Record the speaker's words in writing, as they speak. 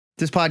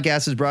This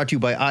podcast is brought to you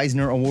by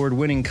Eisner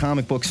Award-winning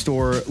comic book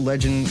store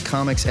Legend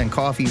Comics and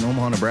Coffee in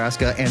Omaha,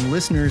 Nebraska, and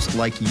listeners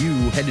like you.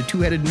 Head to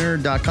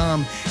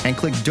twoheadednerd.com and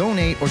click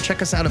donate or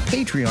check us out at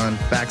Patreon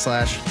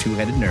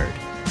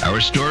 /twoheadednerd. Our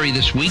story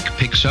this week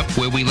picks up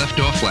where we left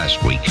off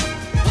last week.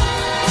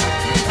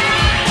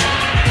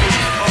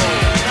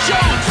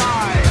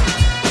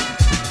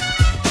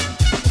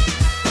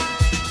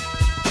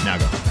 Now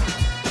go.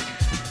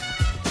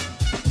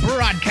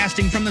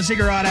 Broadcasting from the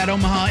Ziggurat at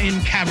Omaha in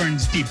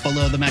caverns deep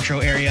below the metro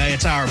area,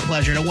 it's our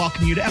pleasure to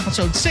welcome you to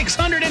episode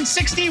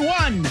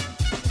 661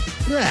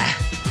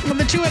 of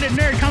the Two-Headed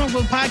Nerd Comic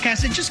Book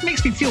Podcast. It just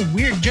makes me feel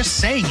weird just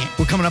saying it.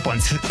 We're coming up on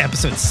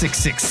episode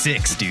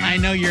 666, dude. I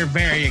know you're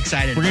very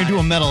excited. We're going to do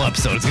a metal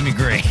episode. It's going to be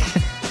great.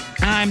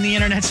 I'm the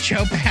internet's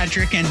Joe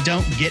Patrick, and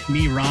don't get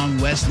me wrong,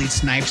 Wesley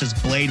Snipes'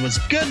 Blade was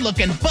good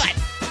looking, but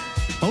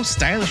most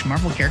stylish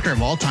Marvel character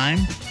of all time?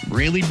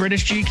 Really,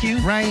 British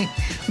GQ? Right.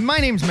 My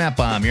name's Matt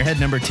Baum, your head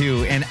number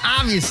 2, and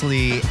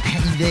obviously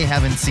they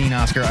haven't seen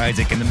Oscar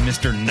Isaac and the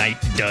Mr. Knight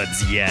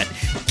duds yet.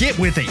 Get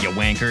with it, you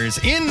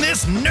wankers. In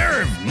this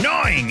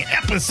nerve-gnawing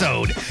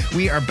episode,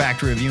 we are back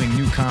to reviewing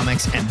new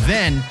comics, and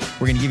then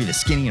we're going to give you the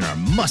skinny and our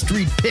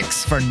must-read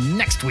picks for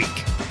next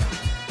week.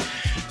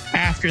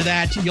 After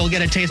that, you'll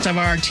get a taste of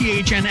our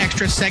THN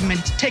Extra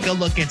segment, Take a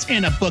Look, It's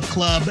in a Book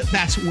Club.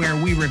 That's where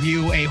we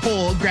review a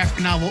whole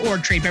graphic novel or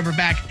trade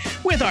paperback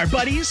with our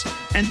buddies.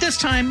 And this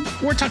time,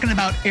 we're talking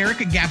about Eric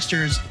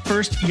Gapster's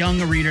first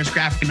young reader's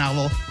graphic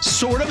novel,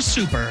 Sort of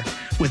Super,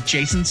 with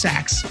Jason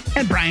Sachs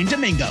and Brian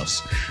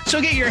Domingos. So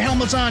get your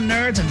helmets on,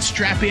 nerds, and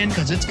strap in,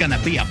 because it's going to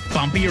be a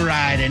bumpy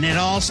ride. And it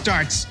all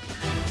starts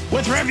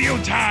with review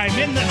time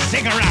in the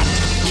Ziggurat.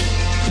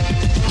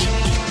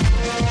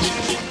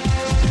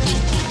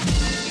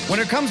 When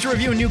it comes to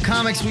reviewing new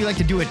comics, we like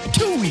to do it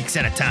 2 weeks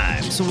at a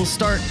time. So we'll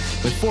start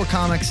with 4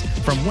 comics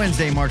from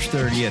Wednesday, March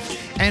 30th,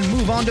 and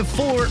move on to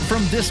 4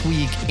 from this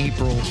week,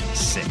 April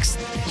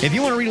 6th. If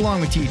you want to read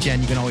along with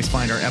THN, you can always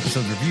find our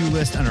episode review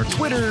list on our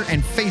Twitter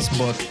and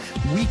Facebook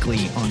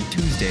weekly on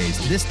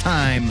Tuesdays. This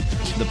time,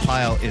 the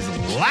pile is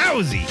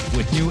lousy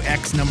with new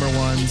X number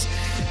 1s.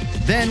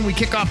 Then we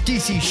kick off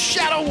DC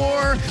Shadow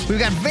War. We've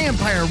got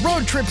vampire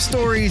road trip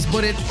stories,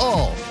 but it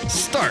all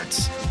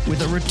starts with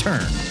a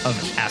return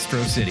of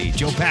Astro City.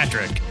 Joe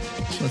Patrick,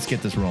 let's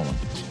get this rolling.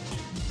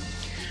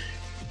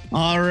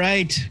 All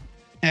right.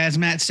 As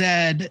Matt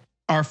said,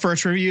 our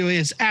first review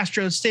is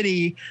Astro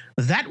City.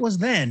 That Was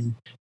Then.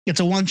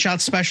 It's a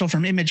one-shot special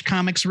from Image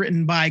Comics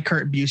written by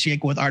Kurt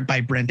Busiek with art by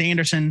Brent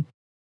Anderson.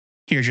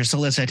 Here's your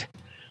solicit.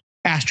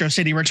 Astro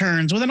City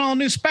returns with an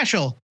all-new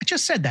special. I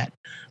just said that.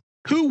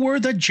 Who were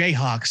the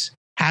Jayhawks?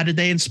 How did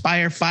they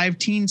inspire 5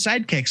 teen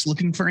sidekicks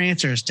looking for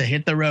answers to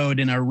hit the road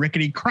in a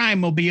rickety crime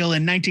mobile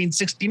in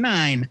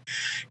 1969?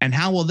 And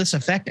how will this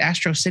affect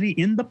Astro City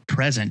in the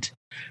present?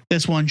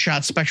 This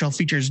one-shot special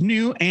features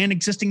new and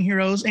existing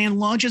heroes and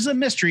launches a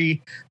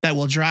mystery that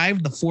will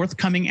drive the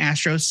forthcoming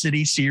Astro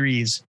City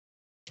series.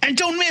 And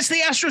don't miss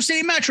the Astro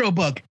City Metro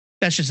book.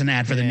 That's just an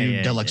ad for the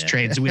new deluxe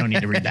trade, so we don't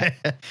need to read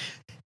that.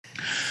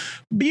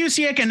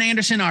 Busiek and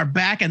Anderson are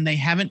back, and they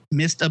haven't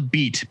missed a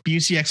beat.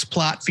 Busiek's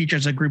plot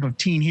features a group of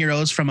teen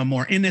heroes from a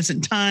more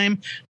innocent time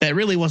that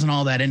really wasn't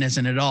all that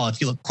innocent at all if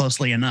you look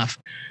closely enough.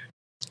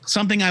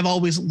 Something I've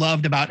always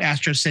loved about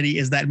Astro City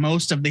is that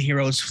most of the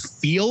heroes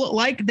feel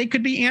like they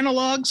could be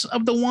analogs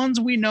of the ones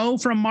we know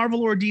from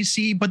Marvel or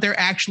DC, but they're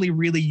actually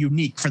really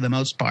unique for the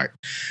most part.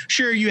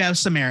 Sure, you have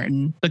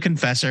Samaritan, the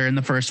Confessor, and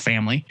the First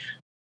Family,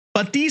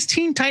 but these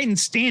Teen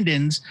Titans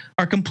stand-ins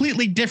are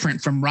completely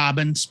different from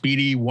Robin,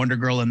 Speedy, Wonder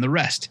Girl, and the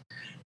rest.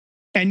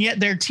 And yet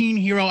their teen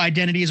hero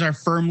identities are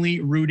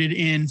firmly rooted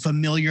in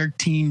familiar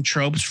teen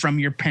tropes from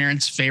your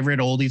parents' favorite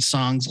oldies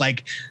songs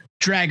like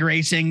drag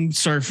racing,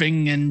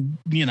 surfing, and,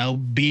 you know,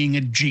 being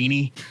a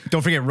genie.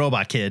 Don't forget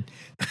Robot Kid.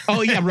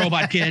 Oh, yeah,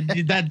 Robot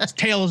Kid. That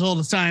tale is old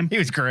as time. He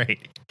was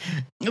great.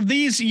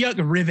 These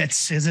young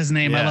Rivets is his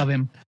name. Yeah. I love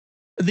him.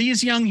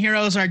 These young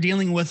heroes are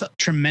dealing with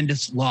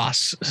tremendous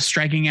loss,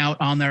 striking out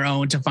on their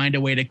own to find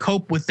a way to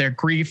cope with their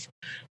grief,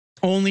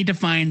 only to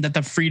find that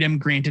the freedom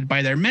granted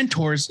by their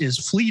mentors is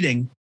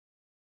fleeting.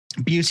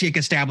 Busiek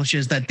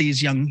establishes that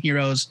these young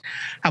heroes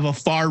have a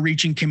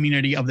far-reaching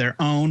community of their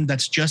own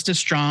that's just as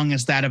strong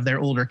as that of their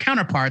older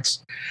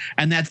counterparts,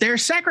 and that they're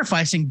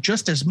sacrificing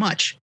just as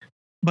much,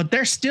 but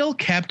they're still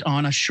kept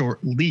on a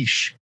short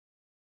leash.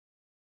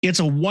 It's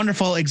a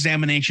wonderful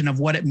examination of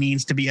what it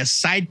means to be a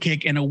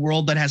sidekick in a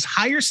world that has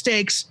higher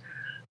stakes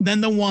than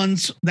the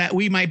ones that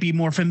we might be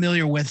more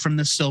familiar with from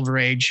the Silver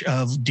Age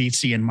of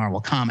DC and Marvel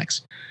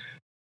Comics.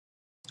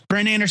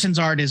 Brent Anderson's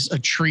art is a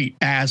treat,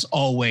 as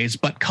always,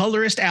 but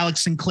colorist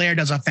Alex Sinclair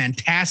does a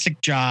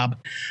fantastic job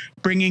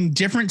bringing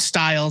different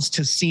styles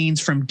to scenes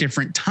from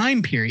different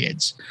time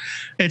periods.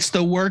 It's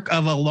the work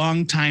of a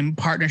long-time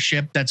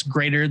partnership that's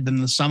greater than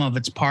the sum of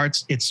its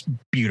parts. It's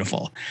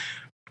beautiful.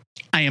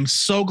 I am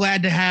so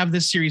glad to have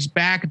this series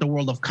back. The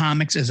world of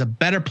comics is a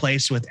better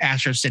place with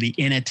Astro City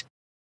in it.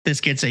 This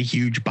gets a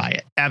huge buy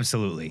it.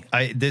 Absolutely.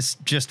 This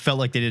just felt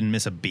like they didn't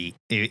miss a beat.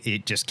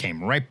 It just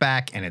came right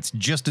back, and it's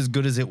just as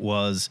good as it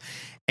was.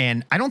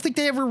 And I don't think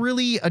they ever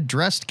really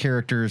addressed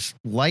characters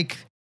like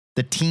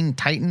the Teen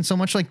Titans so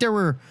much. Like there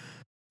were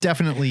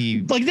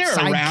definitely like they're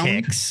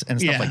sidekicks and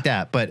stuff like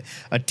that, but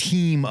a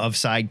team of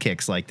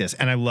sidekicks like this.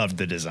 And I loved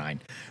the design.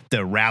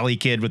 The rally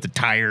kid with the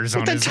tires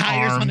on his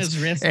arms on his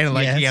wrist. and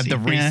like he had the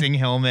racing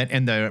helmet,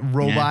 and the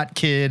robot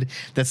kid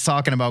that's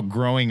talking about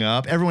growing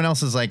up. Everyone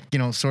else is like,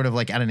 sort of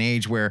like at an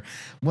age where,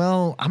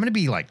 well, I'm going to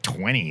be like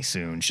 20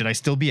 soon. Should I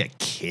still be a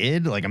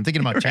kid? Like I'm thinking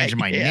about changing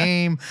my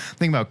name,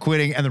 thinking about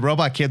quitting. And the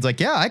robot kid's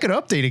like, yeah, I could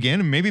update again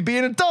and maybe be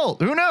an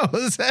adult. Who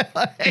knows?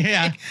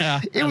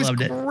 It was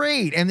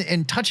great.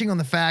 And touching on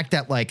the fact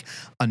that like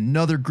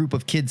another group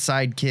of kid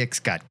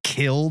sidekicks got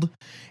killed.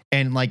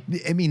 And like,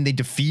 I mean, they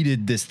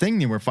defeated this thing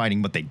they were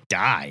fighting, but they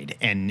died.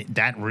 And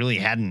that really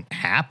hadn't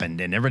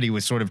happened. And everybody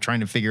was sort of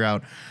trying to figure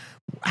out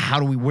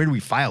where do we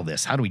file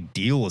this? How do we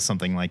deal with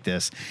something like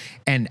this?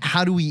 And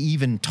how do we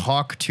even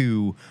talk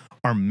to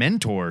our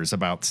mentors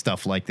about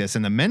stuff like this?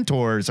 And the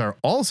mentors are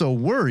also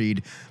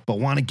worried, but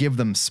want to give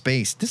them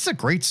space. This is a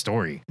great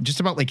story just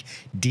about like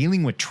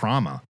dealing with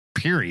trauma,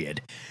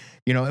 period.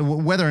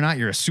 Whether or not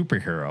you're a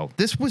superhero,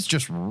 this was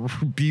just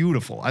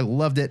beautiful. I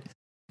loved it.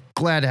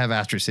 Glad to have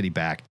Astro City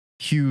back.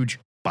 Huge,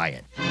 buy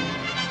it.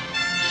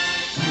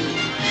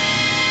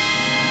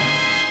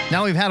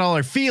 Now we've had all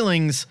our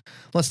feelings.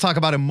 Let's talk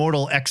about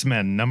Immortal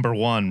X-Men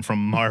 #1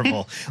 from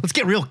Marvel. Let's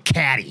get real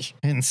catty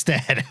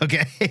instead,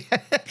 okay?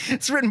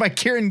 It's written by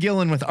Kieran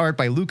Gillen with art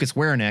by Lucas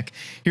Wernick.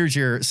 Here's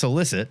your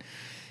solicit.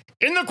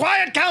 In the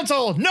Quiet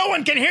Council, no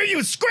one can hear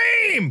you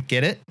scream!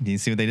 Get it? Do you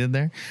see what they did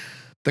there?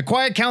 The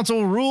Quiet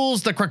Council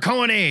rules the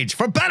Krakoan Age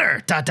for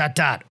better, ...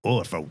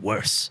 or for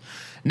worse.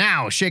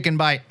 Now shaken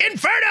by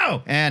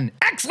Inferno and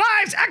X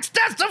Lives, X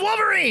Deaths of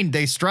Wolverine,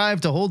 they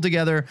strive to hold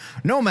together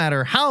no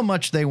matter how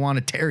much they want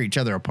to tear each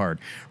other apart.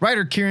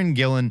 Writer Kieran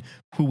Gillen,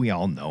 who we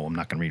all know, I'm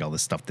not going to read all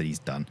this stuff that he's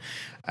done,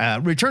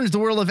 returns to the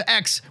world of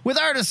X with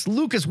artist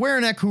Lucas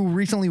Wernick, who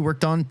recently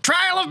worked on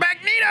Trial of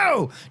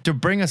Magneto, to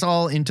bring us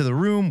all into the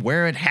room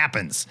where it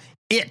happens.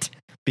 It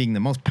being the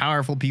most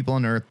powerful people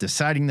on Earth,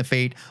 deciding the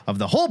fate of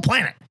the whole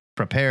planet.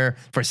 Prepare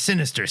for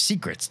sinister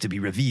secrets to be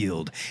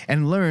revealed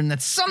and learn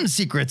that some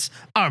secrets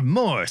are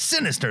more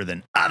sinister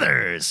than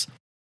others.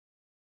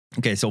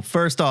 Okay, so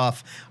first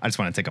off, I just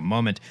want to take a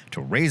moment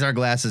to raise our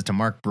glasses to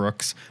Mark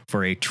Brooks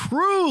for a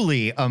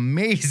truly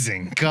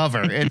amazing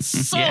cover. It's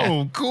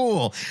so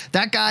cool.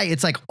 That guy,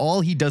 it's like all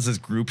he does is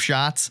group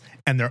shots,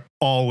 and they're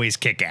always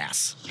kick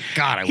ass.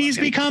 God, I love he's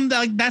him. become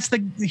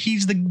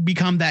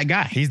become that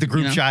guy. He's the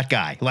group shot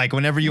guy. Like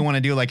whenever you want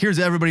to do like, here's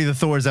everybody the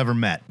Thor's ever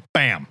met.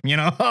 Bam.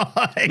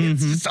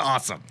 It's just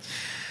awesome.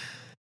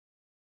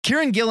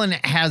 Kieran Gillen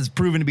has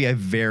proven to be a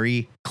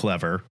very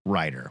clever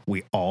writer.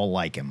 We all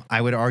like him.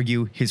 I would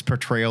argue his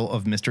portrayal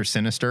of Mr.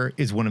 Sinister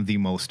is one of the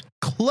most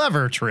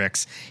clever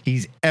tricks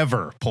he's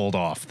ever pulled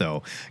off,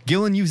 though.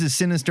 Gillen uses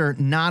Sinister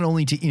not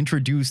only to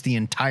introduce the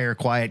entire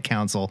Quiet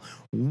Council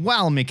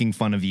while making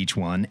fun of each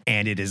one,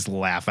 and it is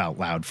laugh out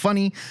loud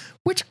funny,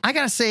 which I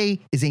gotta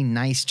say is a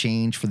nice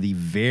change for the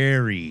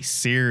very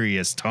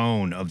serious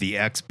tone of the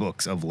X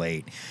books of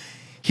late.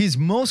 His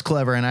most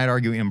clever, and I'd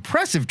argue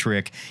impressive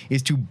trick,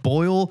 is to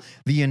boil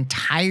the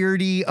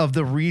entirety of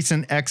the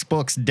recent X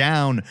books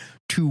down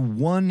to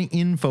one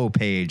info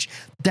page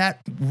that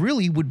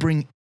really would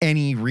bring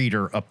any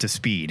reader up to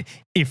speed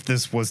if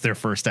this was their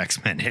first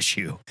X-Men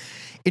issue.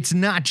 It's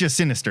not just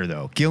Sinister,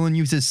 though. Gillen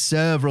uses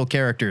several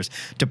characters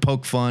to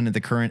poke fun at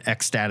the current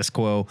X status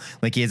quo.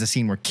 Like he has a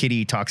scene where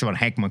Kitty talks about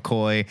Hank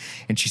McCoy,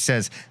 and she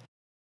says,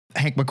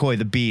 Hank McCoy,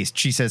 the Beast.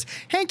 She says,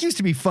 Hank used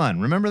to be fun.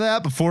 Remember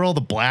that? Before all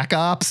the Black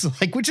Ops?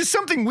 Which is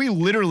something we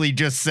literally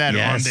just said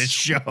on this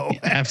show.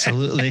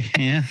 Absolutely.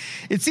 Yeah.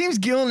 It seems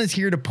Gillen is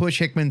here to push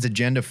Hickman's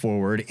agenda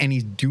forward, and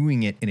he's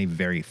doing it in a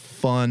very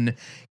fun,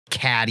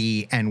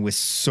 catty, and with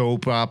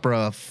soap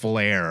opera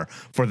flair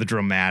for the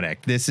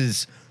dramatic. This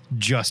is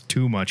just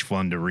too much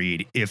fun to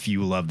read if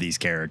you love these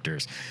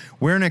characters.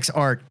 Wernick's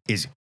art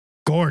is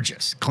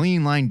gorgeous.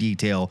 Clean line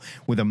detail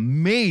with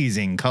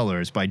amazing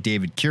colors by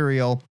David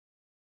Curiel.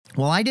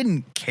 While I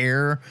didn't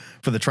care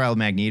for the Trial of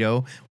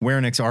Magneto,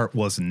 Wernick's art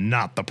was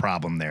not the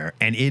problem there,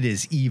 and it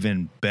is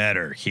even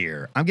better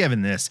here. I'm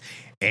giving this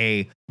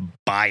a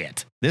buy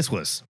it. This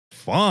was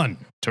fun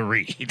to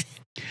read.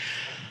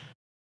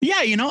 Yeah,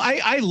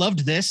 I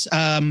loved this.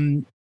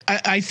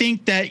 I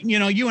think that,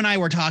 you and I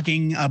were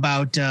talking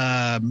about...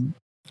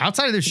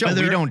 outside of the show,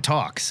 we don't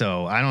talk,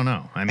 so I don't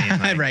know. I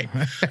mean, right.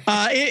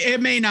 It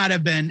may not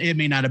have been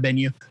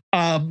you.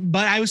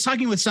 But I was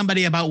talking with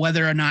somebody about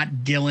whether or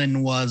not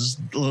Gillen was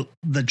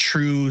the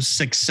true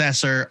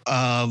successor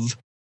of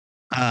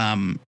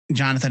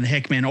Jonathan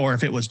Hickman, or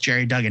if it was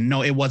Jerry Duggan.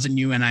 No, it wasn't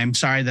you, and I'm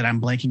sorry that I'm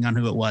blanking on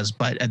who it was,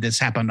 but this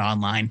happened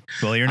online.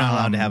 Well, you're not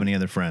allowed to have any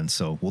other friends,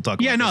 so we'll talk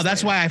about Yeah, no,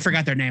 that's later. Why I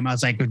forgot their name. I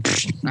was like,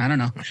 I don't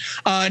know.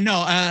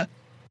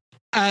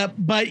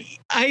 But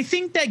I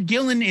think that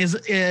Gillen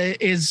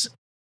is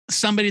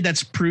somebody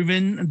that's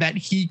proven that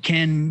he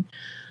can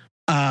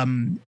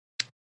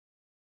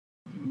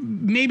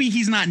maybe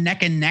he's not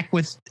neck and neck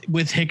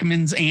with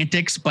Hickman's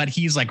antics, but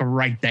he's like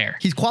right there.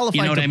 He's qualified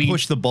You know what to I mean?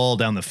 push the ball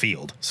down the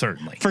field,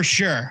 certainly. For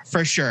sure.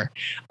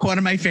 One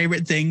of my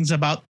favorite things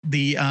about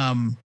the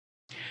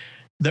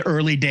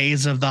early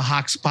days of the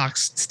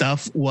Hoxpox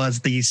stuff was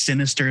the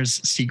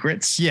Sinister's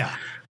secrets. Yeah.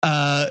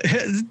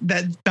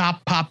 That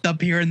popped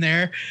up here and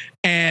there.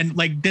 And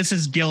like, this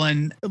is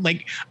Gillen.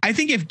 Like, I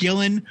think if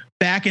Gillen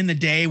back in the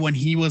day when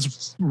he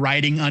was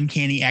writing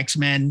Uncanny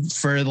X-Men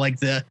for like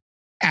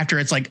after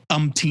its like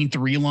umpteenth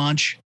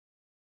relaunch,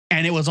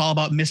 and it was all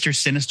about Mr.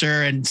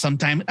 Sinister, and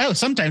sometimes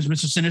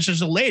Mr.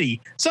 Sinister's a lady.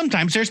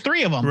 Sometimes there's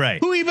 3 of them.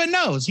 Right. Who even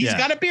knows? He's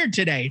got a beard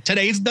today.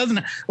 Today's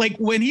doesn't. Like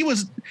when it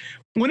was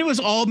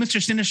all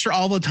Mr. Sinister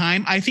all the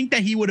time, I think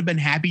that he would have been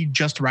happy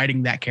just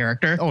writing that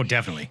character. Oh,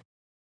 definitely.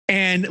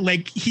 And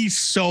like, he's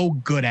so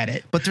good at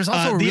it. But there's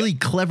also a really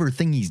clever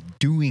thing he's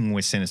doing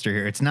with Sinister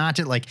here. It's not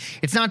just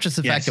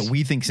the fact that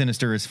we think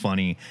Sinister is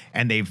funny,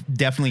 and they've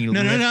definitely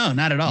no,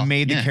 not at all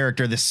made the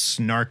character this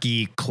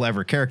snarky,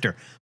 clever character.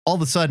 All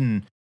of a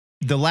sudden,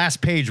 the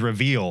last page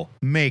reveal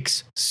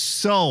makes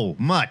so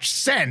much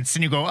sense,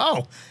 and you go,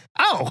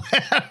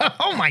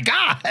 oh my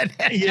God.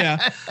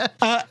 Yeah.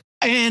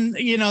 And,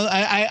 you know,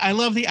 I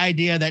love the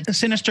idea that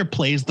Sinister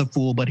plays the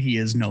fool, but he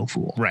is no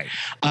fool. Right.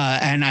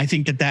 And I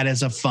think that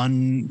is a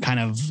fun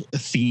kind of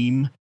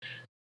theme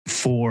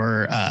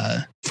for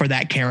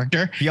that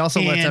character. He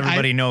also lets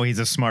everybody know he's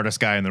the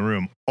smartest guy in the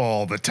room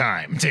all the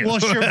time, too. Well,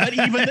 sure. But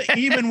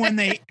even when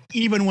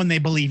they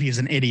believe he's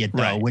an idiot,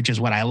 though, Right. which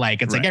is what I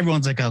like. It's like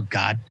everyone's like, oh,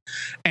 God.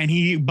 And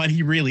he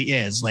really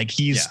is. Like,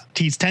 he's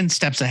 10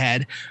 steps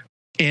ahead.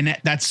 And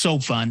that's so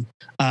fun.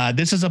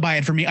 This is a buy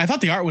it for me. I thought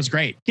the art was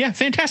great. Yeah,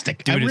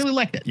 fantastic. I really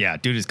liked it. Yeah,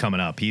 dude is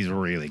coming up. He's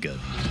really good.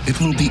 It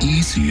will be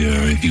easier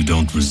if you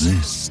don't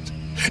resist,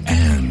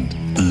 and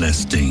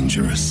less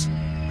dangerous.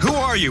 Who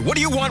are you? What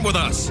do you want with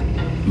us?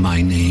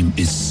 My name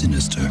is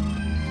Sinister.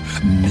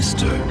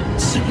 Mr.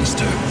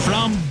 Sinister.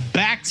 From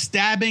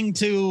backstabbing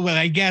to,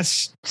 I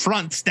guess,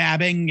 front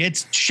stabbing,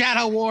 it's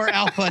Shadow War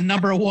Alpha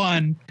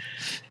 #1.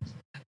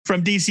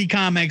 From DC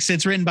Comics,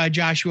 it's written by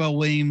Joshua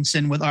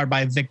Williamson with art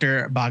by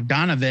Victor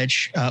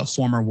Bogdanovich,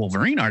 former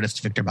Wolverine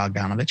artist Victor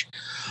Bogdanovich.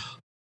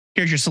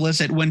 Here's your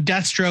solicit. When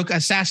Deathstroke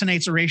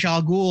assassinates Ra's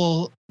al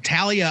Ghul,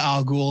 Talia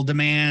al Ghul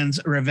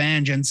demands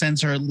revenge and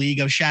sends her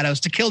League of Shadows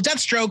to kill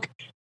Deathstroke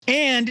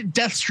and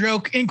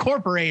Deathstroke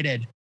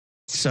Incorporated.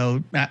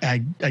 So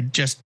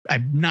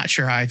I'm not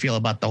sure how I feel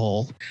about the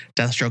whole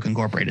Deathstroke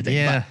Incorporated thing.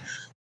 Yeah.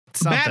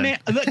 But Batman,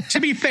 to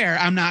be fair,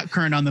 I'm not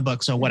current on the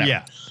book, so whatever.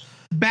 Yeah.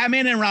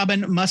 Batman and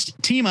Robin must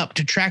team up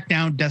to track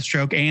down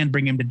Deathstroke and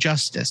bring him to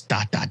justice. ...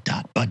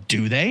 But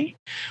do they?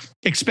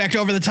 Expect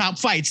over-the-top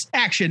fights,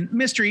 action,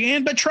 mystery,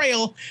 and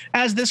betrayal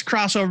as this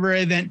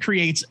crossover event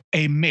creates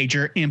a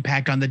major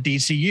impact on the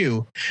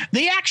DCU.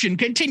 The action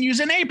continues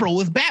in April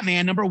with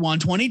Batman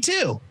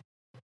 #122.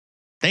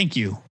 Thank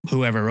you,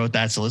 whoever wrote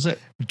that solicit.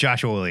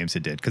 Joshua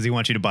Williamson did, because he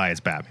wants you to buy his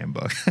Batman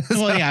book.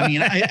 Well, yeah, I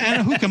mean,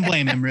 and who can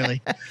blame him,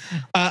 really?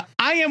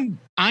 I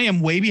am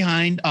way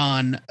behind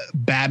on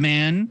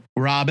Batman,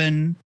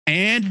 Robin,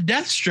 and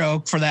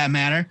Deathstroke, for that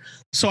matter.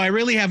 So I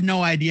really have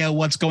no idea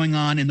what's going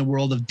on in the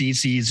world of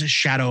DC's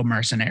Shadow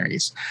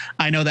Mercenaries.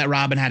 I know that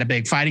Robin had a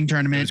big fighting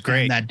tournament. It was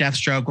great. And that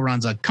Deathstroke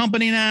runs a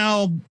company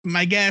now,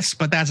 I guess,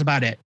 but that's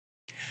about it.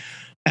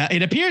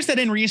 It appears that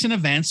in recent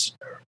events,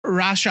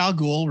 Ra's al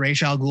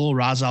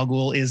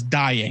Ghul is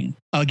dying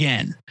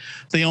again.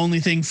 The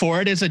only thing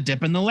for it is a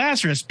dip in the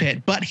Lazarus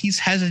pit, but he's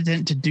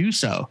hesitant to do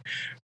so.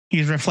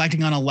 He's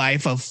reflecting on a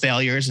life of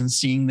failures and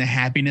seeing the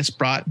happiness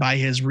brought by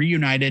his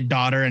reunited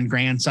daughter and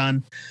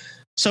grandson.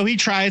 So he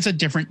tries a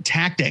different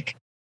tactic,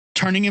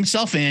 turning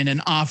himself in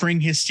and offering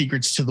his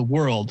secrets to the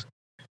world.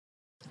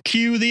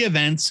 Cue the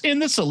events in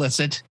the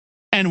solicit,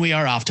 and we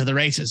are off to the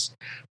races.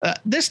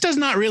 This does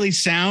not really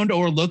sound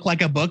or look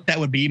like a book that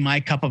would be my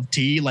cup of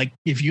tea. Like,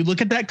 if you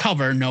look at that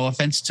cover, no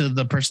offense to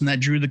the person that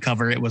drew the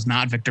cover, it was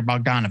not Victor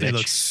Bogdanovich. It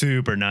looks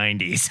super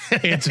 90s.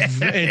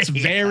 It's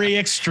very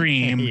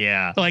extreme.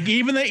 Yeah. Like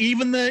even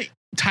the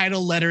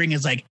title lettering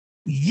is like,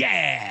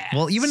 yeah.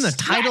 Well, even the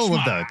title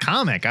of the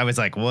comic, I was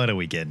like, what are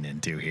we getting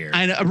into here?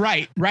 I know,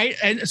 right.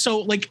 And so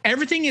like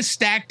everything is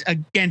stacked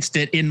against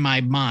it in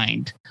my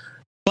mind,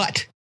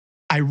 but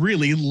I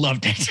really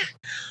loved it.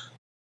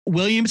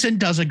 Williamson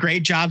does a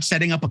great job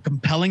setting up a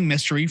compelling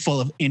mystery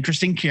full of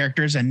interesting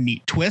characters and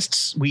neat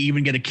twists. We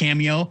even get a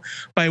cameo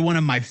by one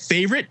of my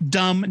favorite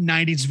dumb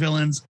 90s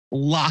villains,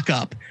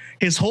 Lockup.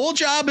 His whole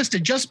job is to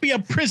just be a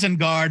prison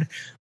guard,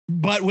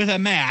 but with a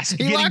mask.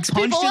 He locks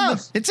people up.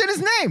 It's in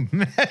his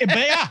name. But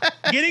yeah,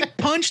 getting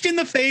punched in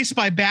the face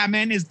by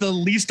Batman is the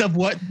least of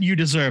what you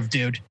deserve,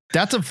 dude.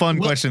 That's a fun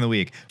question of the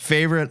week.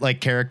 Favorite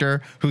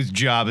favorite whose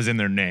job is in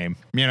their name,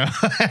 you know?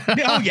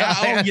 Oh yeah.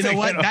 Oh, you know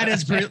what?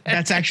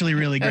 That's actually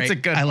really great. That's a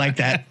good I like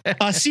that.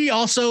 See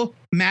also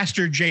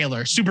Master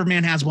Jailer.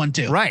 Superman has one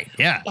too. Right.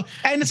 Yeah.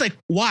 And it's like,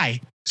 why?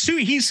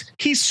 He's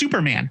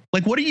Superman.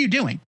 Like, what are you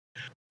doing?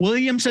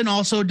 Williamson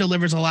also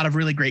delivers a lot of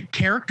really great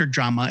character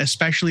drama,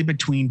 especially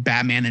between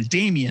Batman and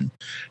Damian.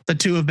 The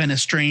two have been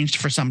estranged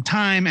for some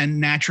time, and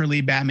naturally,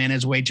 Batman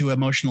is way too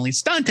emotionally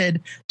stunted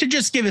to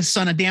just give his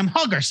son a damn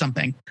hug or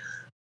something.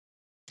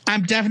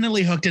 I'm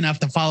definitely hooked enough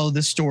to follow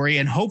this story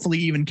and hopefully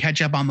even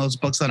catch up on those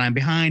books that I'm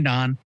behind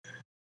on.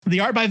 The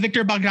art by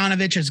Victor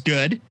Bogdanovich is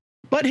good,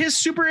 but his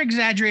super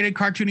exaggerated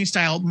cartoony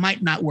style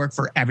might not work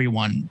for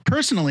everyone.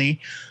 Personally,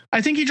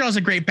 I think he draws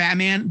a great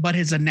Batman, but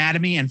his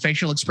anatomy and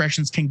facial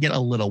expressions can get a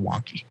little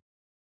wonky.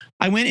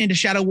 I went into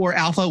Shadow War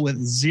Alpha with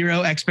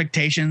zero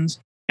expectations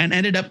and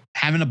ended up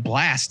having a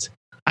blast.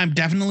 I'm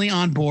definitely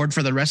on board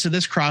for the rest of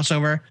this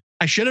crossover.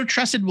 I should have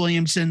trusted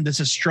Williamson. This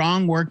is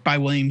strong work by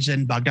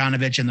Williamson,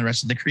 Bogdanovich, and the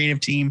rest of the creative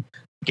team.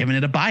 Giving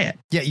it a buy it.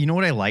 Yeah, you know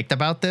what I liked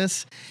about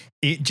this?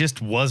 It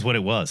just was what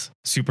it was.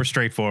 Super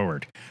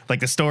straightforward. Like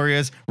the story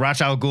is,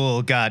 Ra's al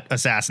Ghul got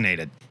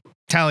assassinated.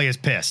 Talia's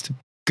pissed.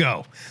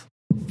 Go.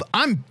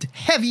 I'm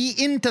heavy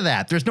into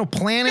that. There's no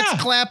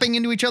planets clapping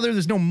into each other.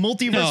 There's no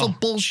multiversal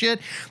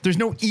bullshit. There's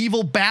no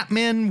evil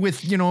Batman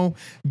with,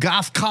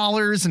 goth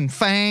collars and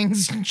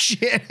fangs and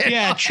shit.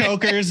 Yeah,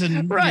 chokers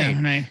and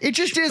right. It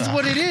just is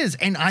what it is.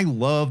 And I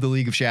love the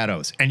League of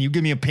Shadows. And you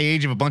give me a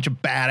page of a bunch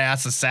of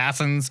badass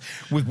assassins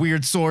with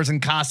weird swords and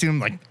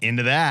costume, like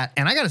into that.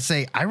 And I got to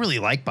say, I really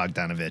like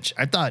Bogdanovich.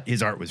 I thought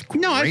his art was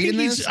great. No, I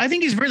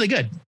think he's really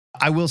good.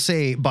 I will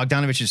say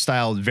Bogdanovich's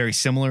style is very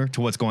similar to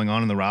what's going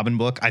on in the Robin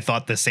book. I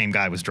thought the same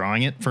guy was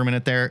drawing it for a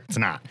minute there. It's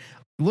not.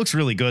 It looks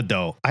really good,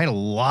 though. I had a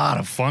lot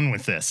of fun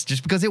with this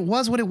just because it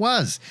was what it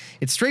was.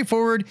 It's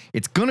straightforward.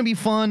 It's going to be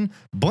fun.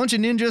 Bunch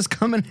of ninjas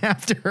coming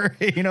after,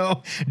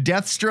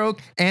 Deathstroke.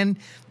 And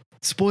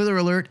spoiler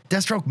alert,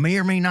 Deathstroke may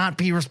or may not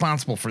be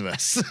responsible for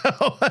this.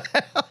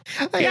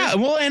 Yeah,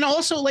 well, and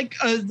also like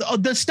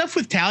the stuff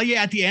with Talia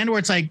at the end where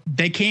it's like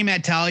they came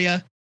at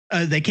Talia,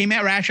 they came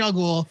at Ra's al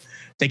Ghul,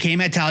 they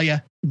came at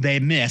Talia, they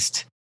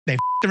missed. They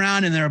f***ed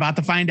around and they're about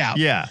to find out.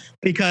 Yeah.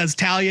 Because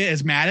Talia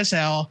is mad as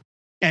hell.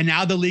 And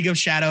now the League of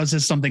Shadows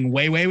is something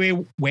way, way, way,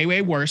 way,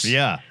 way worse.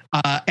 Yeah.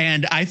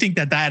 And I think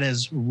that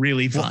is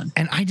really fun. Well,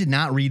 and I did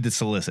not read the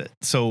solicit.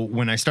 So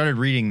when I started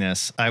reading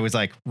this, I was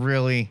like,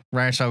 really?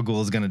 Ra's al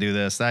Ghul is going to do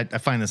this? I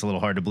find this a little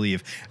hard to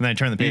believe. And then I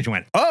turned the page and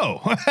went, oh.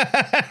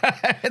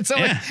 And so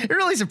it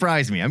really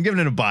surprised me. I'm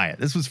giving it a buy it.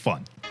 This was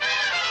fun.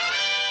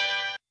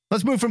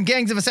 Let's move from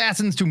gangs of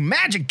assassins to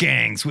magic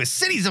gangs with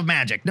Cities of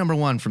Magic.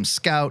 #1 from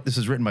Scout. This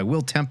is written by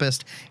Will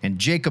Tempest and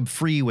Jacob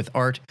Free with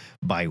art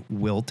by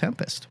Will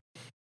Tempest.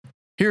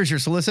 Here's your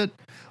solicit.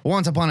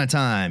 Once upon a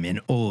time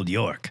in Old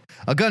York,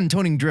 a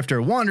gun-toting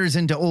drifter wanders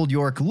into Old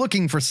York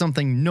looking for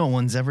something no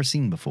one's ever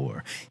seen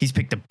before. He's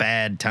picked a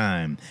bad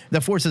time.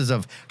 The forces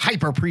of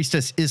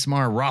Hyper-Priestess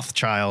Ismar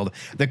Rothschild,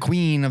 the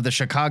queen of the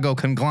Chicago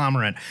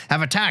conglomerate,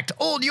 have attacked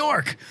Old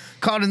York.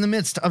 Caught in the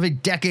midst of a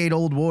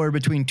decade-old war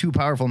between two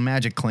powerful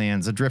magic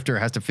clans, the drifter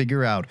has to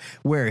figure out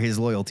where his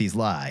loyalties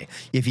lie,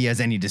 if he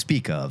has any to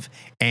speak of,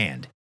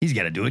 and he's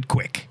got to do it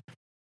quick.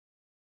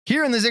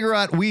 Here in the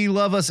Ziggurat, we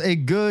love us a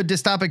good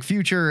dystopic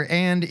future,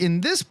 and in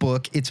this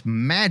book, it's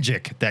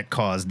magic that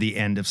caused the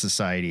end of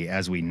society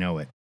as we know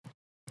it.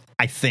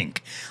 I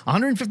think.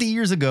 150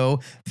 years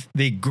ago,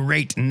 the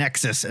Great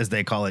Nexus, as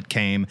they call it,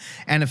 came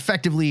and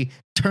effectively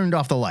turned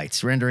off the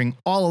lights, rendering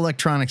all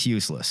electronics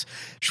useless.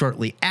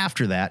 Shortly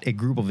after that, a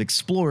group of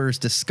explorers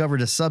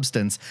discovered a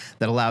substance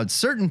that allowed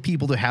certain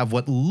people to have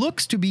what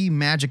looks to be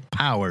magic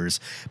powers,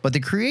 but the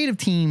creative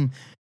team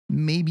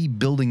maybe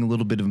building a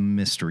little bit of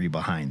mystery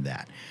behind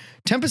that.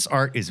 Tempest's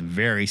art is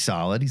very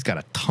solid. He's got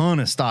a ton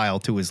of style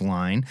to his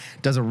line,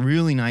 does a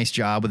really nice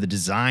job with the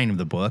design of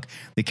the book.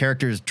 The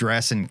characters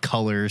dress in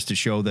colors to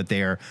show that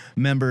they are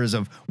members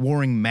of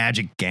warring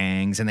magic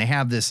gangs, and they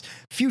have this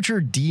future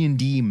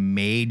D&D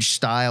mage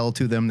style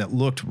to them that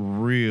looked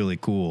really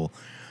cool.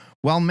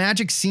 While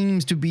magic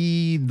seems to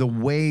be the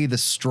way the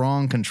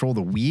strong control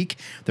the weak,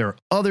 there are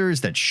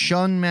others that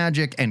shun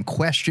magic and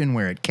question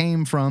where it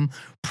came from,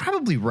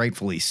 probably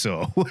rightfully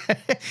so.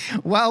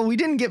 While we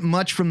didn't get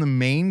much from the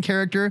main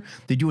character,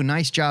 they do a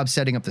nice job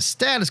setting up the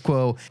status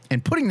quo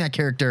and putting that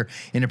character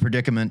in a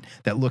predicament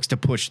that looks to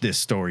push this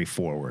story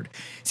forward.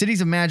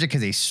 Cities of Magic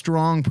has a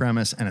strong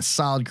premise and a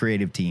solid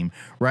creative team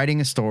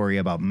writing a story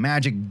about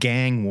magic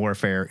gang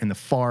warfare in the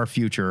far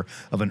future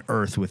of an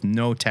Earth with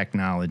no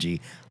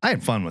technology. I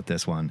had fun with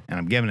this one, and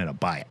I'm giving it a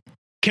buy it.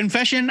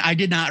 Confession, I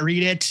did not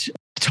read it.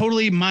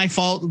 Totally my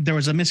fault. There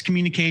was a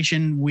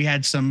miscommunication. We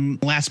had some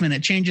last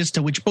minute changes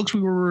to which books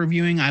we were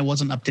reviewing. I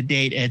wasn't up to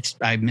date.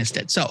 I missed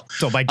it. So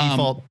by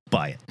default,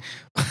 buy it.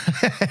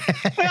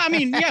 I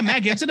mean, yeah,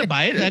 Matt gives it a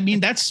buy it. I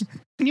mean, that's,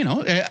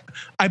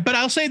 but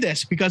I'll say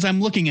this because I'm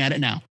looking at it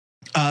now.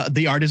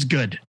 The art is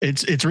good.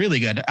 It's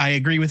really good. I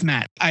agree with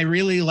Matt. I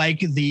really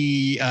like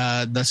the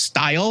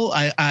style.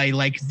 I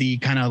like the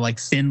kind of like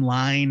thin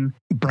line,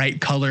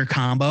 bright color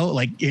combo.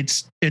 Like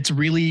it's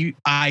really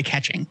eye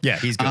catching. Yeah,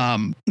 he's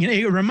good.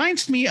 It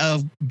reminds me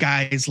of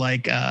guys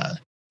like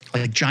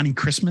Johnny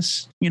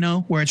Christmas.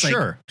 Where it's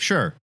sure.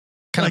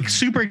 Kind of like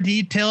super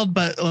detailed,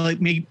 but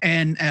like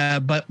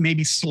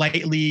maybe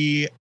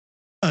slightly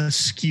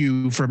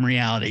askew from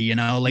reality, you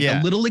know, like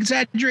a little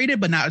exaggerated,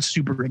 but not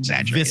super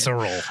exaggerated.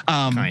 Visceral,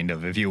 kind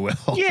of, if you will.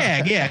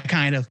 yeah,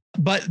 kind of.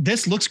 But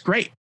this looks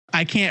great.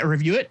 I can't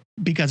review it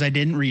because I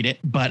didn't read it,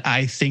 but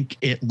I think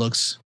it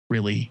looks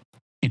really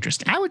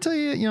interesting. I would tell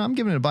you, you know, I'm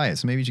giving it a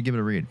bias. So maybe you should give it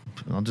a read.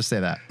 I'll just say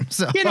that.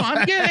 So, you know,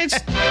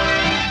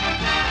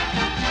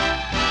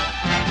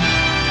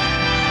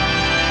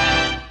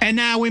 And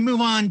now we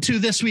move on to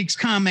this week's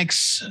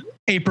comics,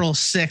 April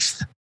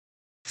 6th.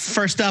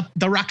 First up,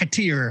 The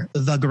Rocketeer,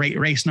 The Great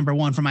Race,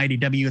 #1 from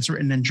IDW. It's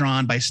written and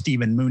drawn by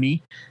Stephen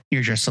Mooney.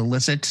 Here's your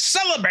solicit.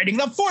 Celebrating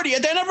the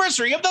 40th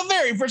anniversary of the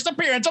very first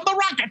appearance of The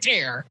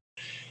Rocketeer.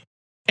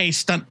 A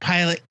stunt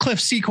pilot, Cliff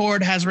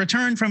Secord, has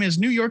returned from his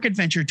New York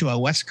adventure to a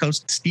West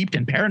Coast steeped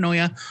in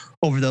paranoia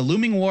over the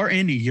looming war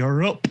in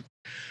Europe.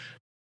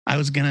 I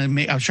was trying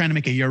to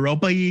make a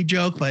Europa-y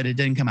joke, but it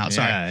didn't come out.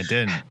 Sorry. Yeah, it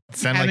didn't.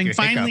 Sound like you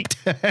hiccuped.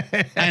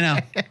 I know.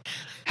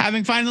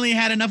 Having finally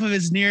had enough of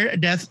his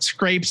near-death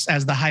scrapes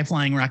as the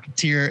high-flying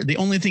Rocketeer, the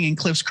only thing in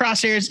Cliff's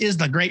crosshairs is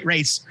the Great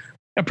Race,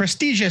 a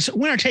prestigious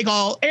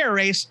winner-take-all air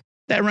race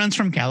that runs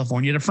from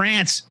California to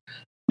France.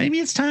 Maybe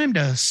it's time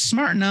to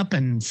smarten up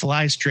and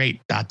fly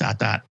straight, ... by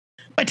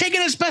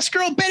taking his best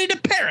girl Betty to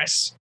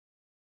Paris.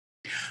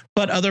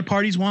 But other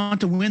parties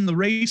want to win the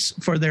race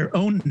for their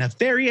own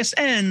nefarious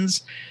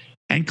ends,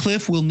 and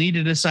Cliff will need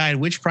to decide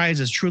which prize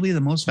is truly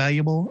the most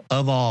valuable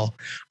of all.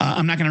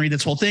 I'm not going to read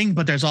this whole thing,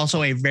 but there's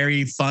also a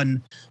very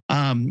fun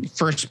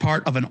first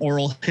part of an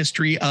oral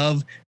history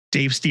of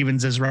Dave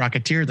Stevens'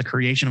 Rocketeer, the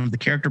creation of the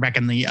character back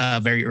in the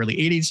very early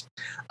 80s.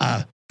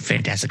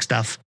 Fantastic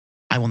stuff.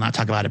 I will not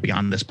talk about it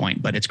beyond this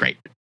point, but it's great.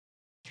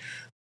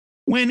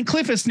 When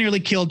Cliff is nearly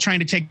killed trying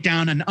to take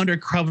down an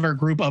undercover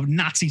group of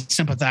Nazi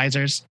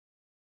sympathizers,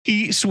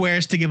 he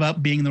swears to give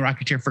up being the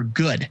Rocketeer for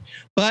good.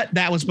 But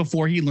that was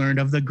before he learned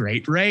of the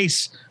Great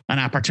Race, an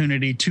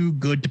opportunity too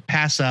good to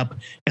pass up,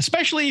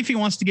 especially if he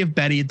wants to give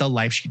Betty the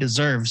life she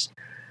deserves.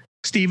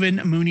 Stephen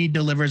Mooney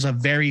delivers a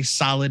very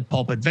solid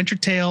pulp adventure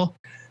tale.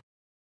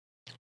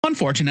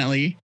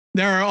 Unfortunately,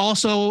 there are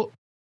also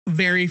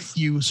very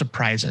few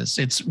surprises.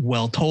 It's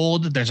well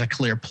told, there's a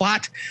clear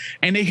plot,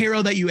 and a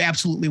hero that you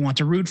absolutely want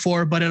to root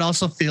for, but it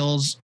also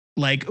feels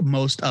like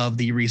most of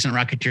the recent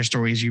Rocketeer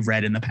stories you've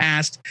read in the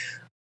past.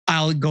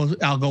 I'll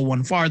go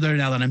one farther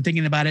now that I'm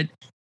thinking about it.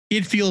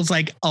 It feels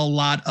like a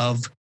lot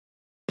of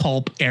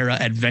pulp era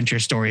adventure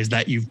stories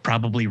that you've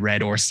probably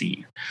read or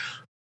seen.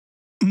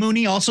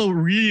 Mooney also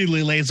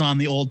really lays on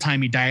the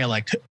old-timey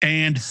dialect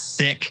and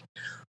thick.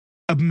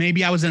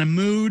 Maybe I was in a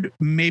mood,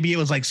 maybe it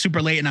was like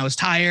super late and I was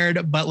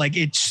tired, but like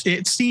it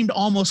seemed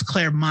almost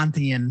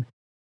Claremontian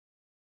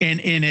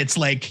in its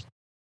like,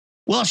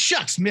 well,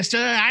 shucks, mister,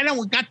 I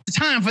don't got the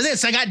time for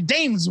this. I got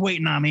dames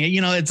waiting on me. You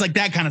know, it's like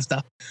that kind of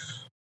stuff.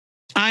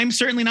 I'm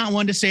certainly not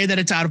one to say that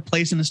it's out of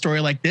place in a story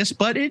like this,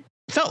 but it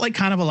felt like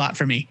kind of a lot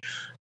for me.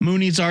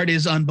 Mooney's art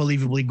is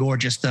unbelievably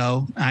gorgeous,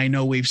 though. I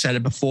know we've said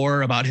it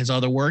before about his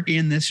other work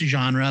in this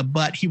genre,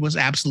 but he was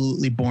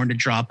absolutely born to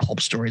draw pulp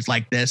stories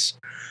like this.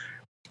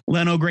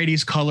 Len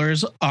O'Grady's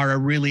colors are a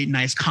really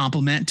nice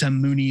complement to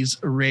Mooney's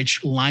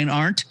rich line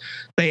art.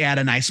 They add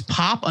a nice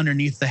pop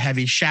underneath the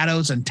heavy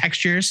shadows and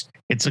textures.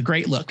 It's a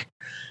great look.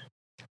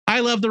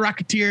 I love The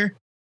Rocketeer.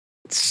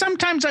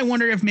 Sometimes I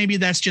wonder if maybe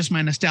that's just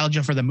my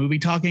nostalgia for the movie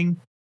talking.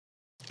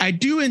 I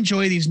do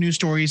enjoy these new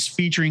stories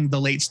featuring the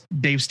late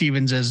Dave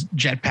Stevens as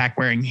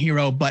jetpack-wearing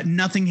hero, but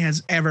nothing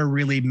has ever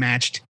really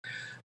matched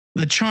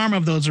the charm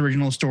of those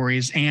original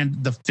stories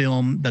and the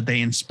film that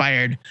they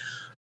inspired.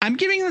 I'm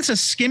giving this a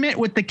skim it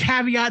with the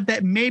caveat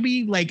that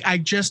maybe like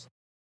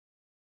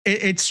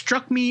it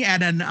struck me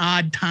at an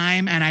odd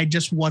time and I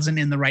just wasn't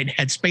in the right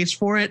headspace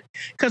for it,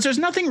 because there's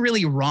nothing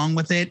really wrong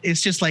with it.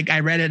 It's just like I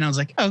read it and I was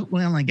like, oh,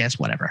 well, I guess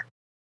whatever.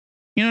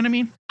 You know what I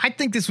mean? I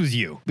think this was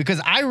you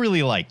because I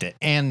really liked it.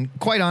 And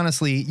quite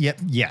honestly,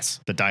 yes,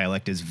 the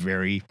dialect is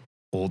very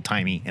old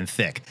timey and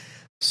thick.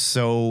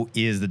 So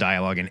is the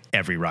dialogue in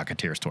every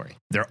Rocketeer story.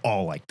 They're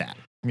all like that.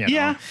 You know?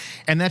 Yeah.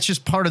 And that's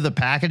just part of the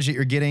package that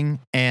you're getting.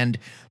 And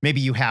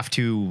maybe you have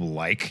to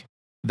like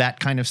that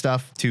kind of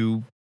stuff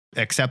to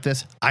accept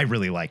this. I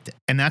really liked it.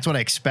 And that's what I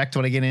expect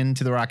when I get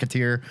into the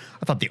Rocketeer.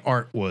 I thought the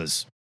art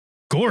was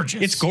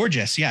gorgeous. It's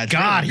gorgeous. Yeah.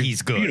 God,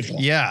 he's good. Beautiful.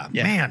 Yeah,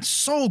 man,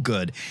 so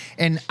good.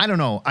 And I don't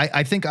know.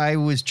 I think I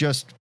was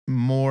just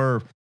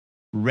more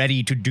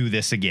ready to do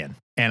this again.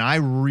 And I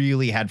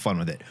really had fun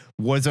with it.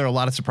 Was there a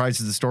lot of surprises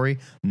in the story?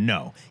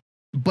 No.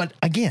 But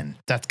again,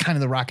 that's kind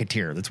of the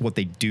Rocketeer. That's what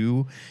they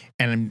do.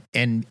 And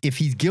if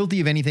he's guilty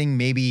of anything,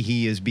 maybe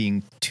he is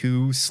being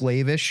too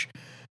slavish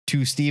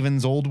to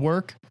Stevens' old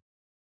work.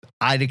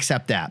 I'd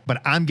accept that, but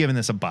I'm giving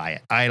this a buy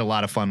it. I had a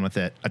lot of fun with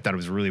it. I thought it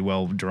was really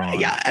well drawn.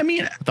 Yeah, I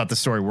mean, I thought the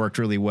story worked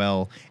really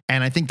well.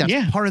 And I think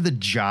that's part of the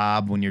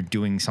job when you're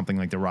doing something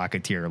like the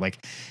Rocketeer. Like,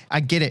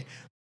 I get it.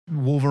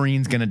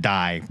 Wolverine's going to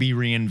die, be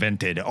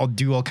reinvented. I'll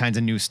do all kinds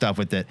of new stuff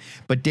with it.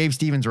 But Dave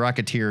Stevens'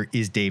 Rocketeer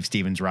is Dave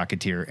Stevens'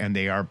 Rocketeer, and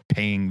they are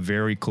paying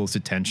very close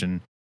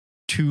attention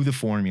to the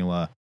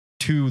formula,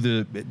 to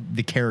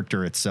the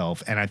character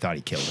itself. And I thought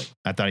he killed it.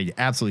 I thought he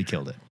absolutely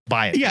killed it.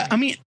 Buy it. Yeah, I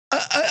mean,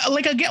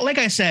 Like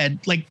I said,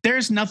 like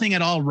there's nothing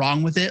at all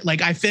wrong with it.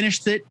 Like I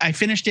finished it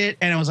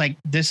and I was like,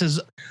 this is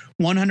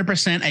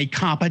 100% a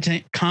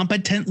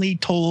competently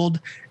told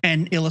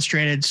and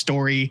illustrated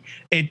story.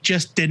 It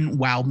just didn't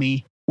wow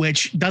me,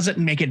 which doesn't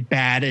make it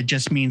bad. It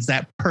just means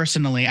that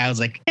personally I was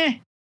like,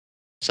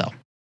 So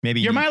maybe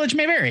your mileage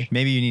may vary.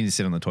 Maybe you need to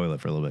sit on the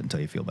toilet for a little bit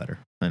until you feel better.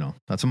 I know.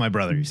 That's what my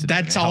brother used to do.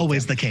 That's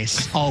always the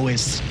case.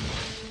 Always.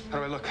 How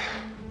do I look?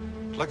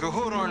 Like a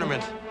hood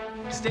ornament.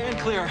 Stand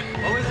clear.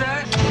 What was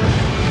that?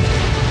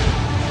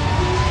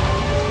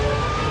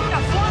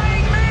 A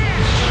flying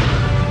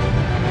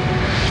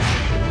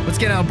man! Let's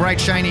get out of bright,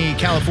 shiny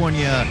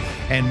California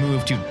and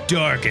move to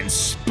dark and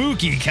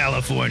spooky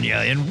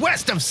California in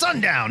West of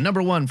Sundown,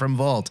 #1 from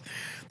Vault.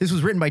 This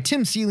was written by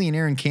Tim Seeley and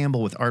Aaron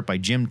Campbell with art by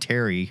Jim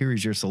Terry. Here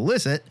is your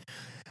solicit.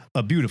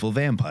 A beautiful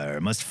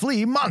vampire must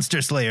flee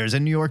monster slayers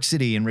in New York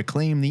City and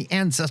reclaim the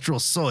ancestral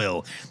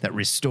soil that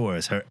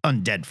restores her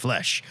undead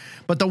flesh.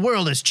 But the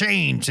world has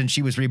changed since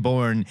she was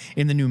reborn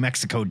in the New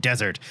Mexico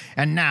desert,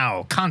 and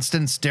now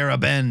Constance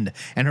Darabend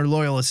and her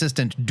loyal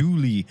assistant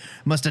Dooley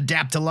must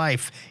adapt to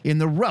life in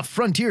the rough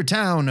frontier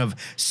town of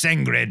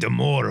Sangre de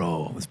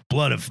Moro, with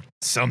blood of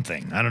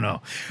something, I don't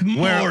know.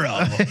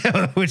 Moro.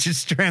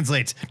 Which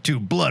translates to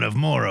Blood of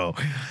Moro.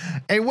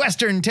 A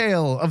Western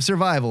tale of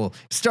survival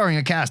starring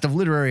a cast of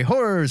literary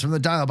horrors from the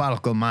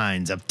diabolical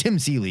minds of Tim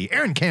Seeley,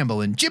 Aaron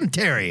Campbell, and Jim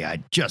Terry.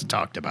 I just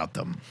talked about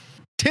them.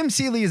 Tim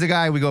Seeley is a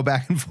guy we go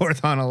back and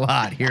forth on a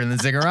lot here in the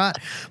Ziggurat,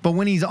 but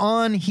when he's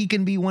on, he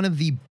can be one of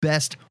the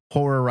best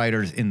horror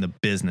writers in the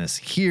business.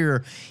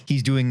 Here,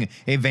 he's doing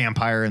a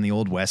vampire in the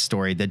Old West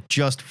story that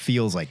just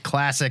feels like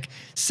classic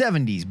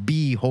 70s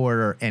B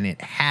horror, and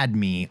it had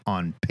me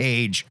on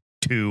page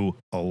 2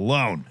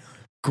 alone.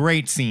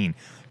 Great scene.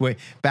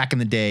 Back in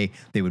the day,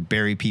 they would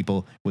bury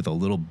people with a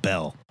little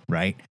bell,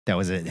 right? That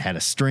was it. Had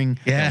a string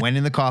that went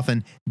in the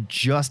coffin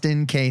just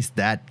in case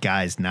that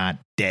guy's not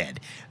dead.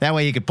 That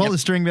way you could pull the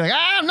string and be like,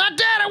 I'm not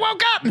dead, I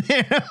woke up.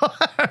 You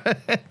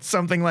know?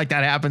 Something like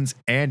that happens,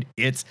 and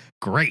it's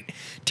great.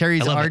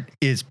 Terry's art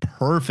is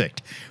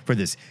perfect for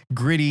this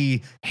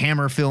gritty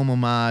Hammer film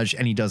homage,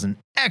 and he does an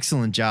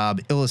excellent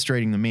job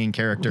illustrating the main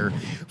character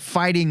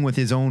fighting with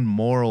his own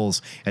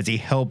morals as he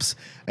helps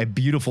a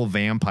beautiful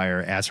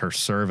vampire as her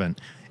servant.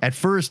 At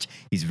first,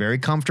 he's very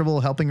comfortable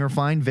helping her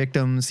find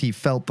victims he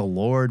felt the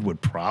Lord would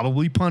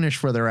probably punish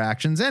for their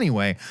actions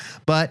anyway.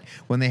 But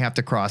when they have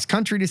to cross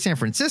country to San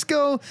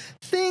Francisco,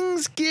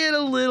 things get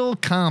a little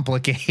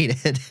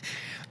complicated.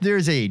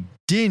 There's a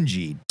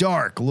dingy,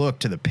 dark look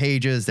to the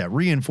pages that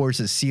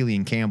reinforces Seeley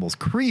and Campbell's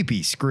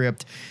creepy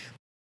script.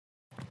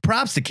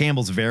 Props to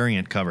Campbell's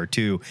variant cover,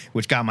 too,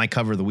 which got my